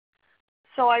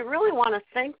 So I really want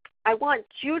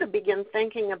you to begin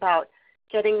thinking about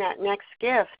getting that next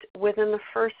gift within the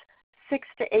first 6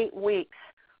 to 8 weeks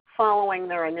following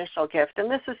their initial gift.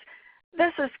 And this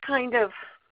is kind of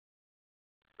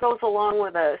goes along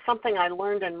with something I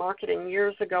learned in marketing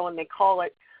years ago, and they call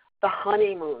it the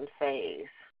honeymoon phase.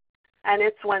 And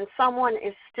it's when someone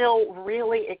is still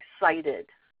really excited.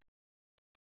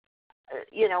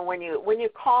 You know, when you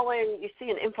call in, you see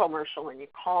an infomercial and you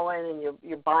call in and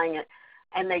you're buying it,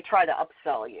 and they try to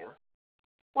upsell you.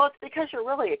 Well, it's because you're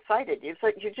really excited. You've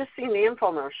just seen the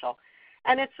infomercial.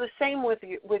 And it's the same with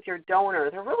your donor.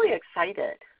 They're really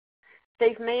excited.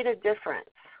 They've made a difference.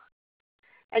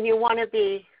 And you want to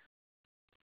be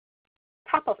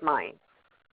top of mind.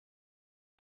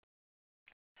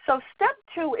 So step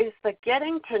 2 is the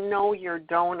getting to know your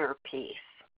donor piece.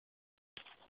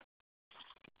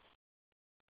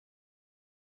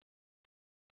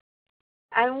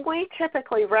 And we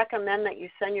typically recommend that you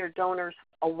send your donors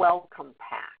a welcome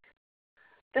pack.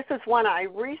 This is one I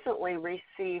recently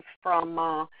received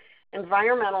from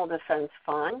Environmental Defense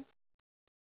Fund.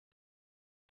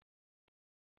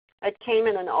 It came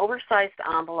in an oversized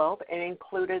envelope. It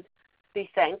included the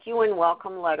thank you and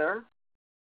welcome letter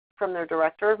from their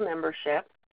Director of Membership.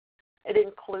 It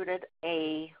included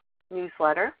a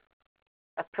newsletter,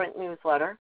 a print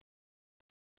newsletter.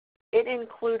 It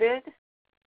included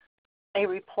a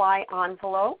reply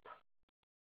envelope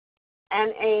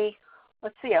and a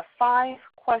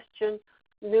 5-question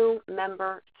new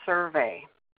member survey.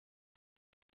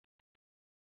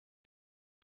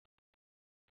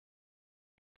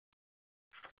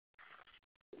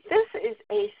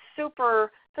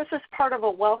 This is part of a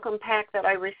welcome pack that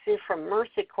I received from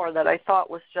Mercy Corps that I thought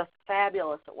was just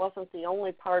fabulous. It wasn't the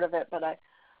only part of it, but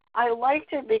I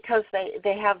liked it because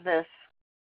they have this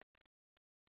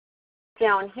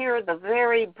down here, the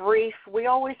very brief. We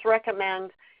always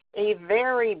recommend a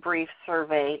very brief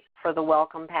survey for the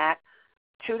welcome pack,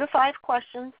 2 to 5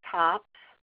 questions tops.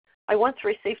 I once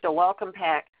received a welcome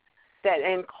pack that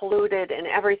included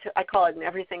I call it an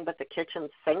everything but the kitchen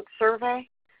sink survey.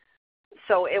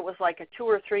 So it was like a 2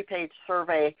 or 3 page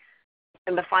survey,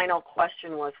 and the final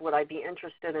question was, would I be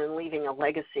interested in leaving a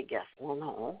legacy gift?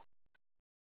 Well,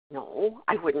 no,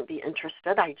 I wouldn't be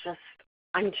interested.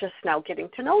 I'm just now getting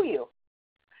to know you.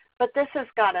 But this has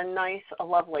got a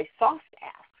lovely soft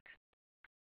ask.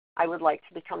 I would like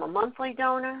to become a monthly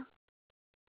donor.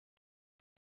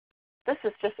 This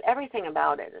is just, everything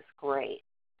about it is great.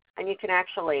 And you can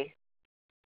actually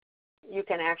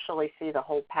see the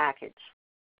whole package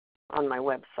on my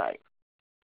website.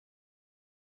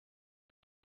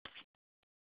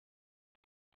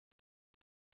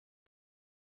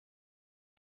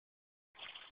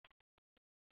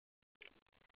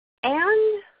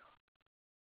 And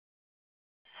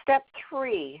step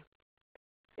 3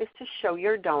 is to show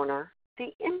your donor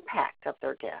the impact of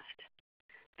their gift.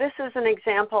 This is an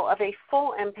example of a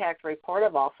full impact report.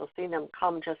 I've also seen them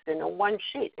come just in a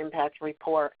 1-sheet impact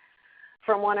report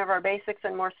from one of our Basics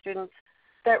and More students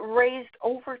that raised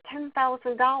over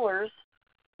 $10,000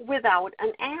 without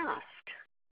an ask.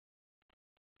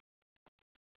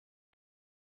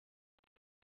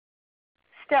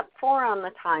 Step 4 on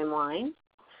the timeline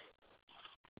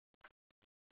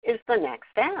is the next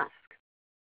ask.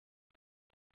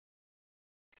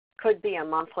 Could be a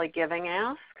monthly giving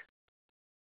ask.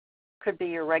 Could be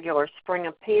your regular spring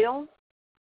appeal.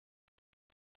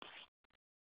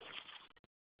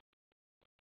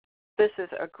 This is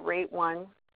a great one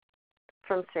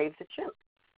from Save the Chimp.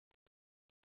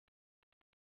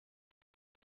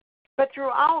 But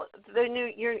throughout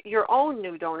your own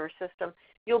new donor system,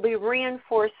 you'll be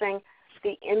reinforcing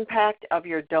the impact of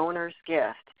your donor's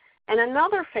gift. And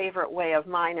another favorite way of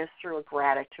mine is through a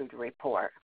gratitude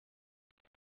report.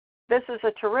 This is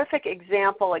a terrific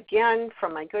example, again,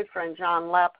 from my good friend John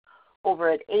Lepp over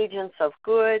at Agents of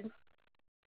Good.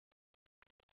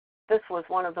 This was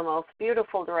one of the most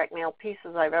beautiful direct mail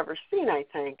pieces I've ever seen, I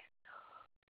think.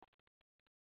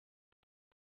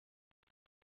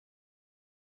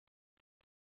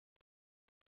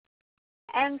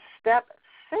 And step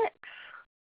 6.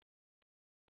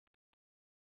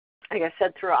 Like I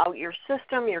said, throughout your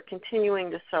system, you're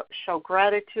continuing to show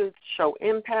gratitude, show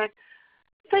impact.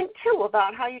 Think, too,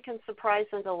 about how you can surprise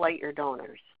and delight your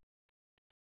donors.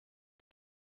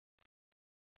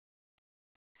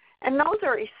 And those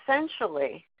are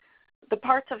essentially the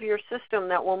parts of your system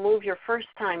that will move your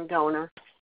first-time donor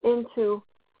into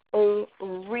a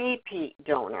repeat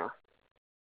donor.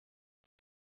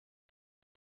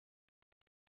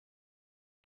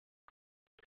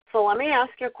 So let me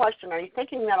ask you a question. Are you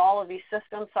thinking that all of these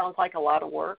systems sounds like a lot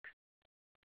of work?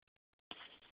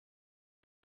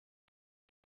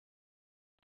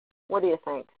 What do you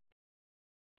think?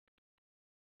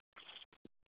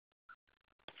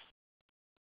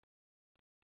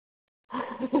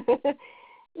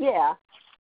 Yeah,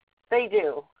 they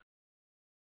do.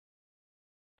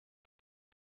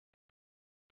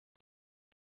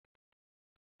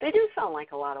 They do sound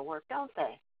like a lot of work, don't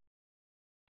they?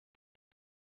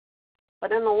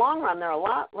 But in the long run, they're a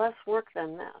lot less work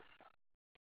than this.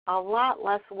 A lot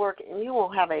less work, and you will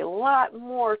have a lot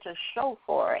more to show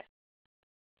for it.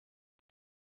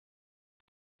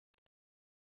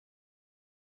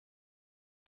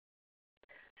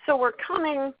 So we're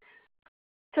coming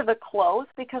to the close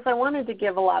because I wanted to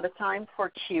give a lot of time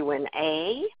for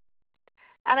Q&A.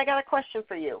 And I got a question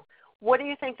for you. What do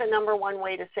you think the number one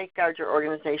way to safeguard your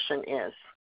organization is?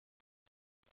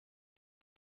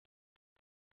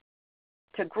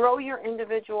 To grow your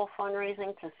individual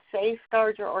fundraising, to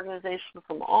safeguard your organization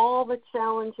from all the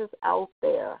challenges out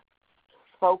there.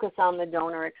 Focus on the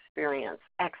donor experience.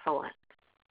 Excellent.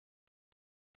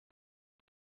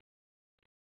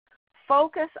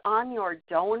 Focus on your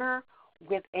donor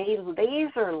with a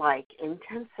laser-like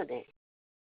intensity.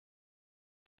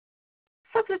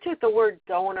 Substitute the word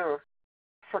donor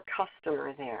for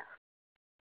customer there.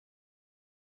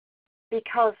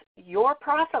 Because your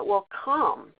profit will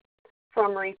come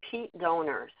from repeat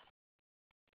donors.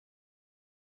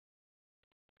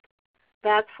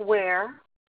 That's where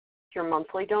your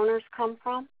monthly donors come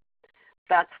from.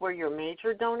 That's where your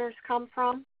major donors come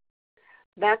from.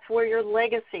 That's where your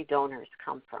legacy donors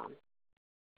come from.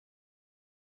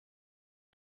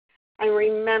 And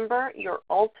remember, your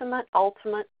ultimate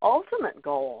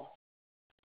goal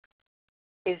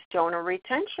is donor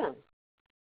retention.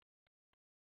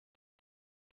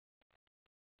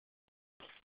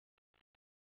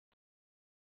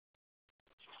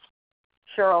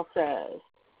 Cheryl says,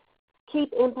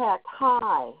 keep impact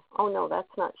high. Oh, no, that's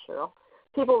not Cheryl.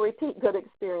 People repeat good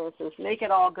experiences. Make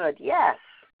it all good. Yes.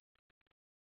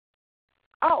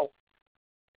 Oh,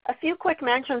 a few quick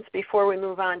mentions before we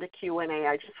move on to Q&A.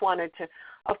 I just wanted to,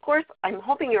 of course, I'm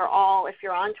hoping you're all, if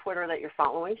you're on Twitter, that you're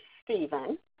following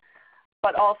Stephen.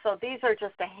 But also, these are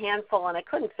just a handful, and I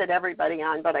couldn't fit everybody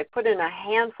on, but I put in a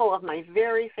handful of my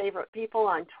very favorite people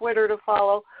on Twitter to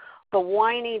follow. The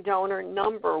Whiny Donor,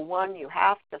 number one, you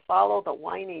have to follow the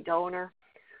Whiny Donor.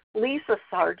 Lisa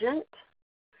Sargent,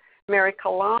 Mary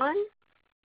Kalan,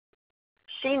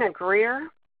 Sheena Greer,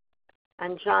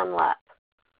 and John Lepp.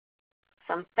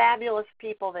 Some fabulous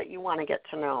people that you want to get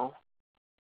to know.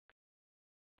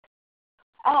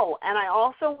 Oh, and I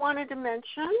also wanted to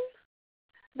mention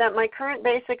that my Current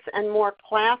Basics and More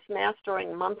class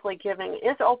Mastering Monthly Giving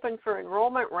is open for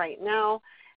enrollment right now.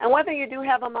 And whether you do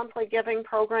have a monthly giving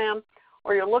program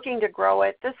or you're looking to grow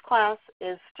it, this class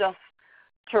is just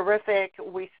terrific.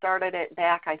 We started it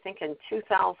back, I think, in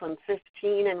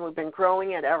 2015, and we've been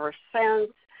growing it ever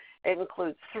since. It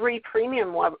includes 3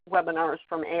 premium webinars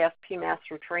from AFP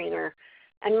Master Trainer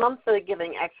and monthly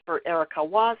giving expert Erica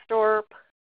Wasdorp.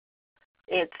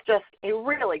 It's just a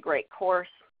really great course.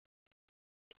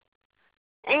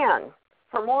 And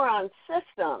for more on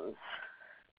systems,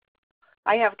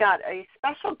 I have got a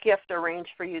special gift arranged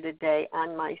for you today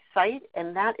on my site,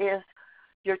 and that is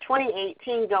your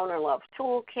 2018 Donor Love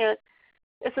Toolkit.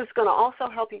 This is going to also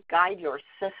help you guide your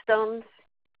systems.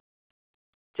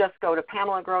 Just go to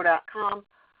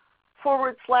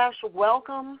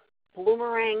PamelaGrow.com/welcome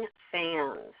Bloomerang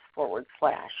fans /.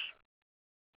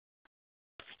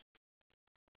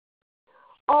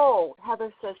 Oh,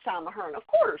 Heather says Tom Ahern. Of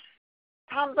course.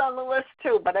 Tom's on the list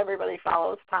too, but everybody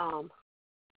follows Tom.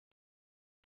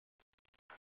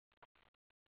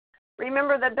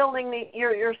 Remember that building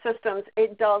your systems,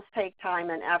 it does take time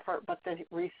and effort, but the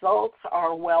results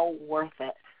are well worth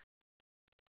it.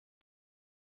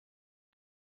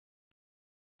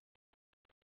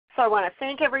 So I want to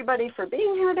thank everybody for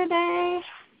being here today.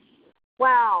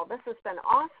 Wow, this has been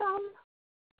awesome.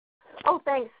 Oh,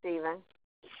 thanks, Stephen.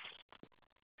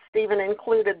 Stephen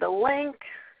included the link.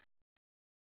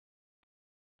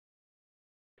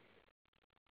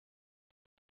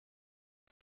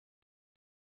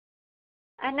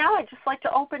 And now I'd just like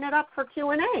to open it up for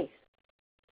Q&A.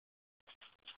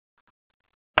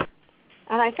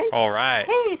 And I think. All right.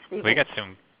 Hey, Stephen. We got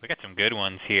some good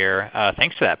ones here.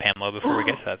 Thanks for that, Pamela. Before we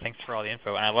get to that, thanks for all the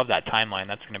info. And I love that timeline.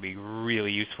 That's going to be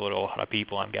really useful to a lot of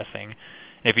people, I'm guessing.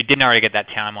 And if you didn't already get that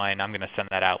timeline, I'm going to send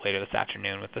that out later this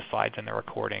afternoon with the slides and the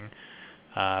recording.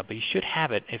 But you should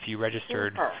have it if you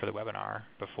registered for the webinar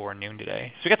before noon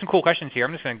today. So we got some cool questions here.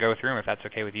 I'm just going to go through them if that's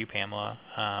okay with you, Pamela.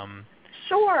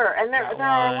 Sure. And there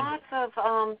are lots of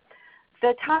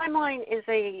the timeline is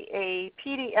a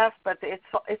PDF, but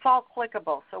it's all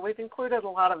clickable. So we've included a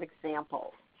lot of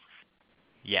examples.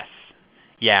 Yes.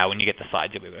 Yeah, when you get the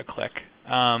slides, you'll be able to click.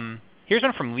 Here's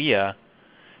one from Leah.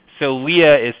 So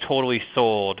Leah is totally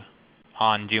sold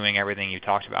on doing everything you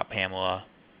talked about, Pamela,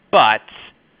 but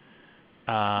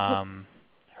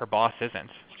her boss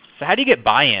isn't. So how do you get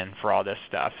buy-in for all this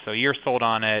stuff? So you're sold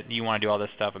on it, you want to do all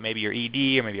this stuff, but maybe your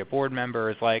ED or maybe a board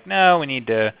member is like, no, we need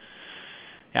to,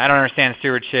 I don't understand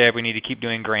stewardship, we need to keep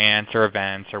doing grants or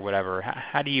events or whatever.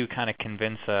 How do you kind of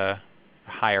convince a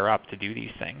higher up to do these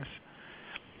things?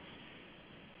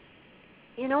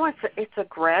 You know, it's a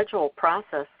gradual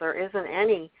process. There isn't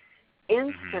any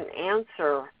instant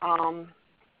answer.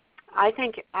 I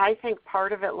think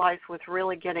part of it lies with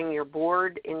really getting your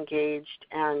board engaged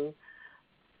and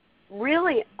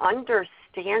really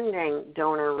understanding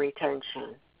donor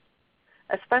retention.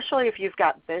 Especially if you've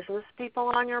got business people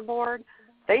on your board,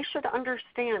 they should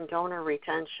understand donor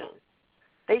retention.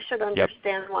 They should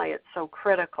understand why it's so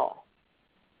critical.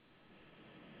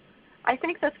 I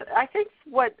think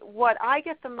what I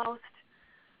get the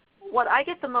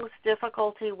most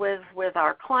difficulty with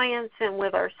our clients and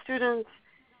with our students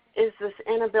is this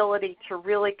inability to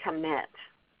really commit.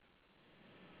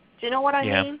 Do you know what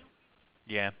I mean?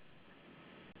 Yeah.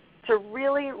 To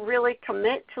really, really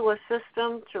commit to a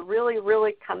system, to really,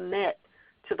 really commit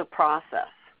to the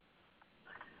process.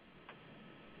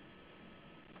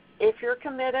 If you're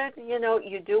committed, you know,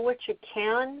 you do what you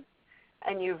can,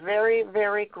 and you very,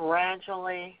 very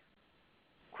gradually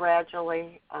try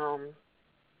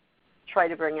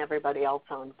to bring everybody else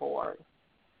on board.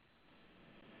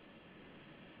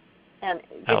 And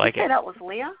did you say that was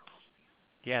Leah?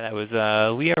 Yeah, that was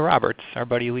Leah Roberts, our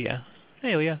buddy Leah.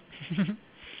 Hey, Leah.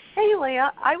 Hey,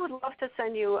 Leah. I would love to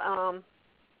send you,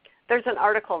 there's an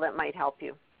article that might help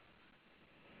you.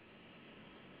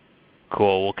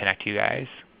 Cool. We'll connect you guys.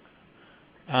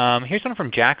 Here's one from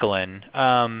Jacqueline.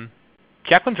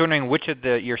 Jacqueline's wondering which of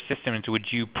your systems would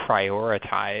you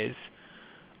prioritize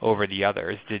over the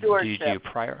others? Did you do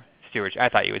stewardship? I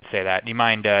thought you would say that. Do you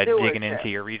mind digging into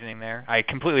your reasoning there? I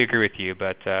completely agree with you,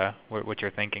 but what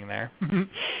you're thinking there?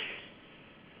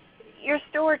 Your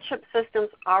stewardship systems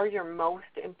are your most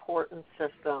important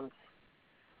systems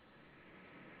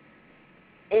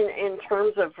in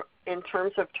terms of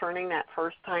turning that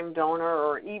first time donor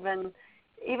or even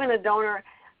a donor.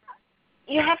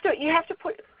 You have to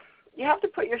put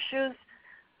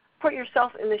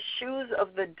yourself in the shoes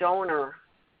of the donor.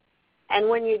 And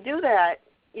when you do that,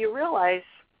 you realize,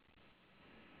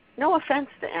 no offense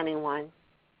to anyone,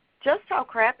 just how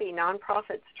crappy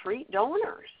nonprofits treat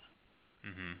donors.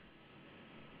 Mm-hmm.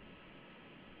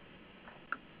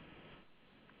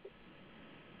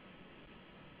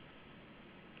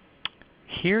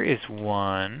 Here is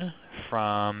one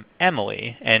from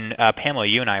Emily. And Pamela,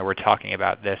 you and I were talking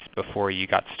about this before you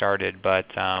got started, but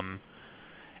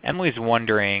Emily's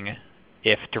wondering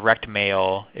if direct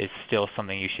mail is still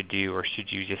something you should do, or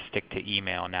should you just stick to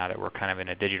email now that we're kind of in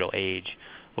a digital age.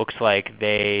 Looks like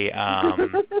they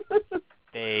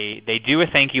they do a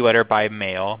thank you letter by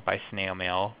mail, by snail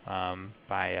mail,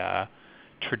 by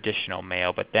traditional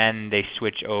mail, but then they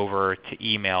switch over to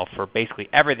email for basically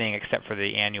everything except for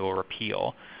the annual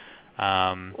repeal.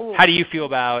 How do you feel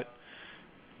about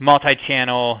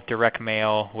multi-channel, direct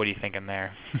mail? What are you thinking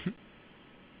there?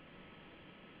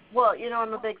 Well, you know,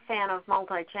 I'm a big fan of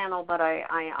multi-channel, but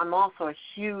I'm also a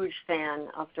huge fan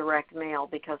of direct mail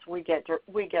because we get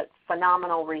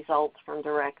phenomenal results from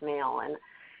direct mail,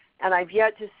 and I've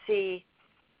yet to see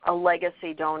a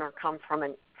legacy donor come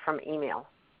from email.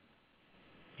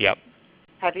 Yep.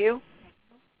 Have you?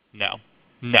 No.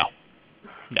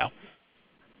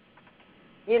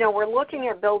 You know, we're looking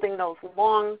at building those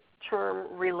long-term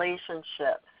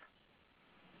relationships,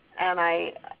 and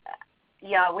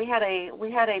we had a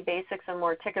basics and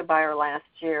more ticket buyer last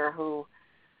year who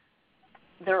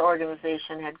their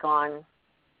organization had gone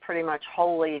pretty much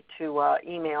wholly to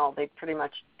email. They pretty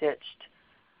much ditched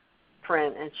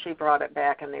print, and she brought it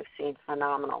back, and they've seen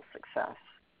phenomenal success.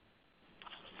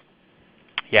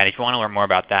 Yeah, and if you want to learn more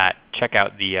about that, check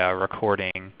out the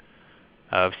recording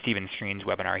of Stephen Screen's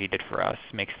webinar he did for us.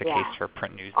 Makes the case for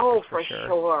print news. Oh, for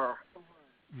sure.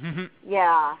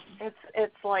 Yeah,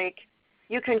 it's like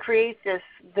you can create this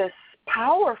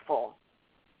powerful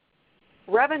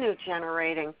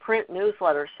revenue-generating print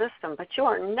newsletter system, but you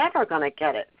are never going to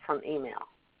get it from email.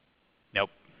 Nope.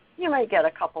 You may get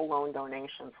a couple loan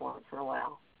donations once in a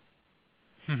while.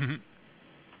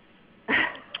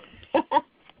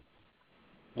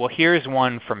 Well, here's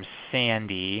one from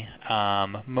Sandy,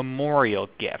 memorial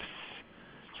gifts.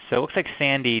 So it looks like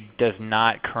Sandy does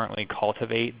not currently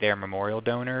cultivate their memorial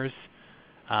donors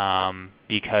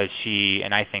because she,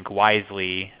 and I think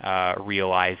wisely,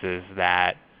 realizes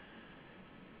that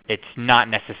it's not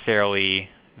necessarily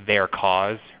their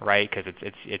cause, right? Because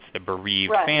it's the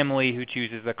bereaved family who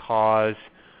chooses the cause.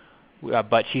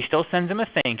 But she still sends them a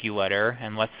thank you letter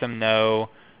and lets them know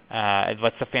It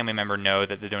lets the family member know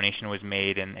that the donation was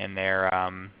made in their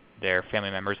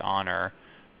family member's honor.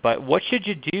 But what should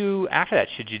you do after that?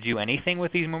 Should you do anything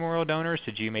with these memorial donors?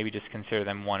 Should you maybe just consider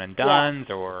them one and dones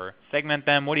or segment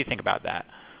them? What do you think about that?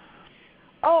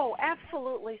 Oh,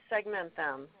 absolutely segment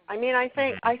them. I mean, I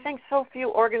think so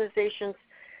few organizations.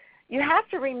 You have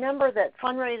to remember that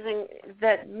fundraising,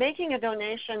 that making a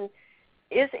donation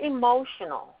is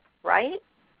emotional, right?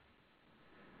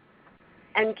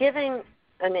 And giving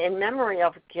in memory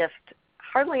of a gift,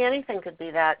 hardly anything could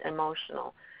be that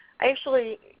emotional.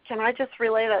 Can I just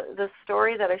relay the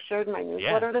story that I shared in my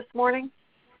newsletter this morning?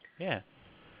 Yeah.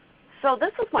 So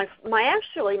this is my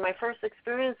first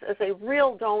experience as a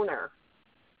real donor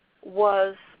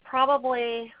was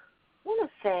probably, I want to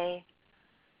say,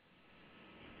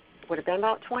 would have been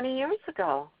about 20 years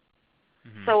ago.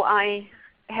 Mm-hmm. So I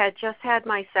had just had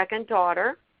my second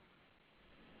daughter,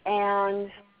 and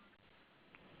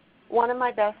one of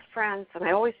my best friends, and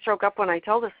I always choke up when I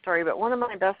tell this story, but one of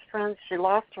my best friends, she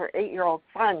lost her 8-year-old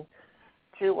son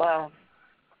to a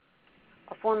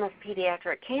form of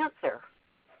pediatric cancer.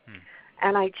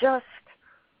 And I just,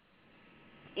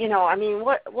 I mean,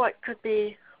 what could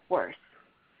be worse?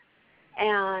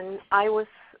 And I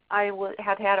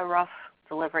had a rough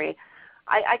delivery.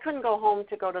 I couldn't go home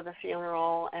to go to the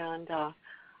funeral, and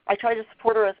I tried to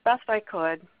support her as best I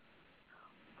could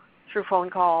through phone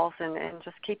calls and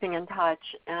just keeping in touch.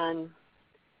 And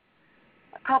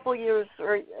a couple years,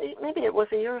 or maybe it was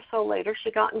a year or so later,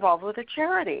 she got involved with a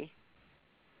charity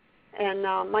in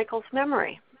Michael's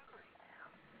memory.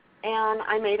 And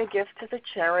I made a gift to the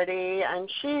charity, and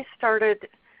she started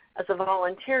as a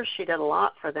volunteer. She did a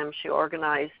lot for them. She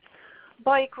organized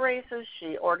bike races,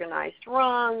 she organized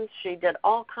runs, she did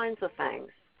all kinds of things.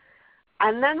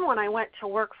 And then when I went to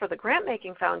work for the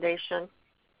Grant-Making Foundation,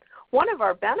 one of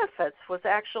our benefits was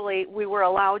actually we were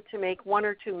allowed to make 1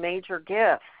 or 2 major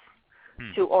gifts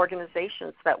to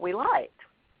organizations that we liked.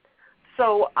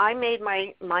 So I made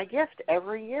my gift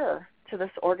every year to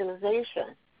this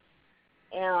organization.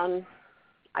 And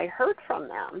I heard from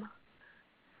them,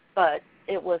 but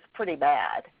it was pretty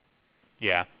bad.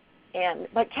 Yeah.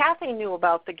 But Kathy knew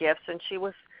about the gifts, and she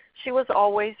was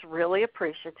always really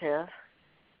appreciative.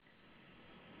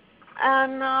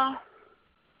 And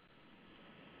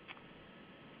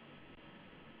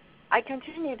I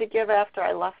continued to give after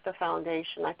I left the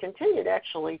foundation. I continued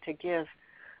actually to give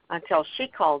until she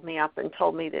called me up and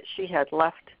told me that she had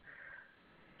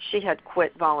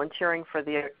quit volunteering for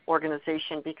the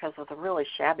organization because of the really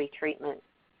shabby treatment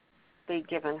they'd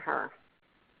given her.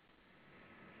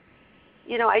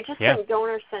 I just think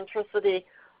donor centricity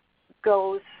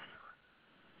goes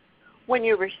when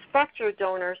you respect your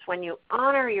donors, when you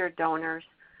honor your donors,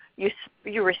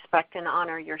 you respect and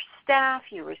honor your staff,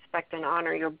 you respect and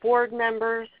honor your board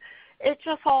members. It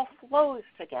just all flows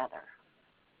together.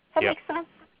 Does that make sense?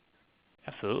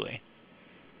 Absolutely.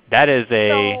 That is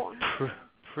a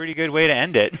pretty good way to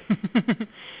end it.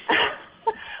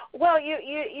 Well,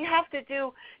 you have to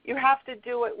do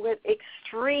it with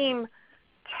extreme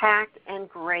tact and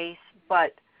grace,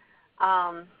 but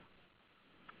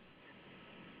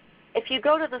if you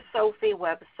go to the Sophie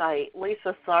website,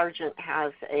 Lisa Sargent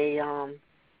has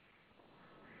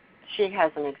she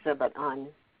has an exhibit on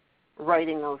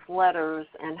writing those letters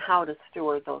and how to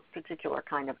steward those particular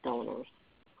kind of donors.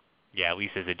 Yeah,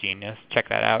 Lisa's a genius. Check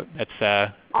that out. That's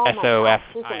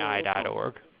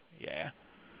sofii.org. Yeah.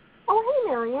 Oh, hey,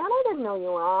 Marianne. I didn't know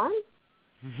you were on.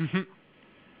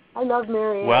 I love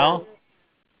Marianne. Well,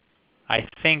 I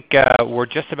think we're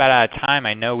just about out of time.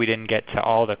 I know we didn't get to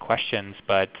all the questions,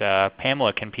 but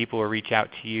Pamela, can people reach out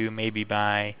to you maybe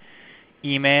by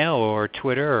email or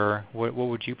Twitter, or what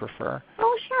would you prefer?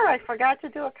 Oh, sure. I forgot to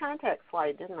do a contact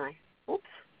slide, didn't I? Oops.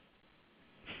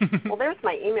 Well, there's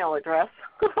my email address.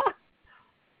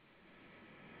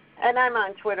 And I'm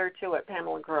on Twitter, too, at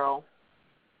Pamela Grow.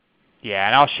 Yeah,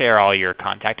 and I'll share all your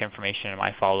contact information in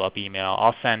my follow-up email.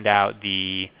 I'll send out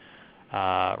the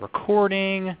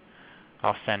recording.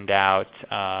 I'll send out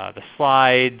the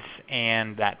slides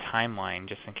and that timeline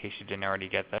just in case you didn't already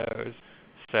get those.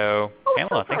 So,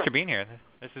 Pamela, thanks for being here.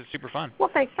 This is super fun.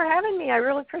 Well, thanks for having me. I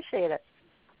really appreciate it.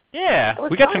 Yeah,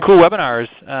 we got some cool webinars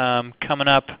coming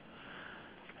up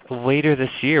later this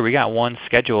year. We got one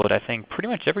scheduled, I think, pretty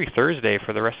much every Thursday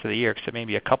for the rest of the year, except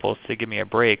maybe a couple to give me a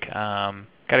break. Got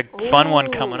a fun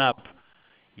one coming up.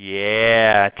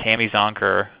 Yeah, Tammy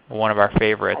Zonker, one of our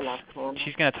favorites.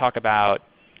 She's going to talk about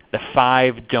the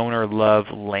 5 donor love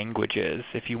languages.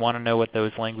 If you want to know what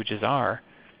those languages are,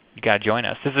 you got to join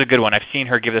us. This is a good one. I've seen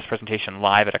her give this presentation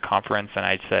live at a conference, and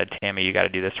I said, Tammy, you got to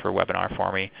do this for a webinar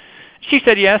for me. She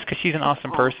said yes because she's an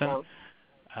awesome person.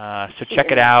 So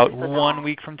check it out 1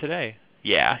 week from today.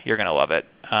 Yeah, you're going to love it.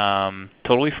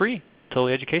 Totally free,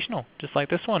 totally educational, just like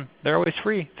this one. They're always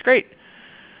free. It's great.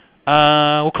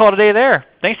 We'll call it a day there.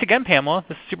 Thanks again, Pamela.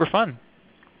 This is super fun.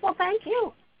 Well, thank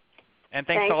you. And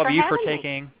thanks to all of you for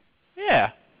taking,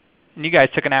 and you guys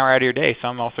took an hour out of your day, so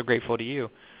I'm also grateful to you.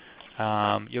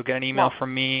 You'll get an email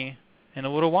from me in a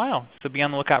little while, so be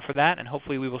on the lookout for that, and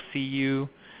hopefully we will see you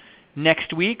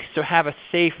next week. So have a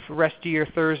safe rest of your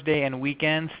Thursday and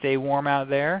weekend. Stay warm out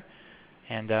there,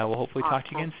 and we'll hopefully talk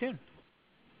to you again soon.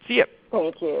 See ya.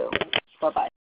 Thank you. Bye-bye.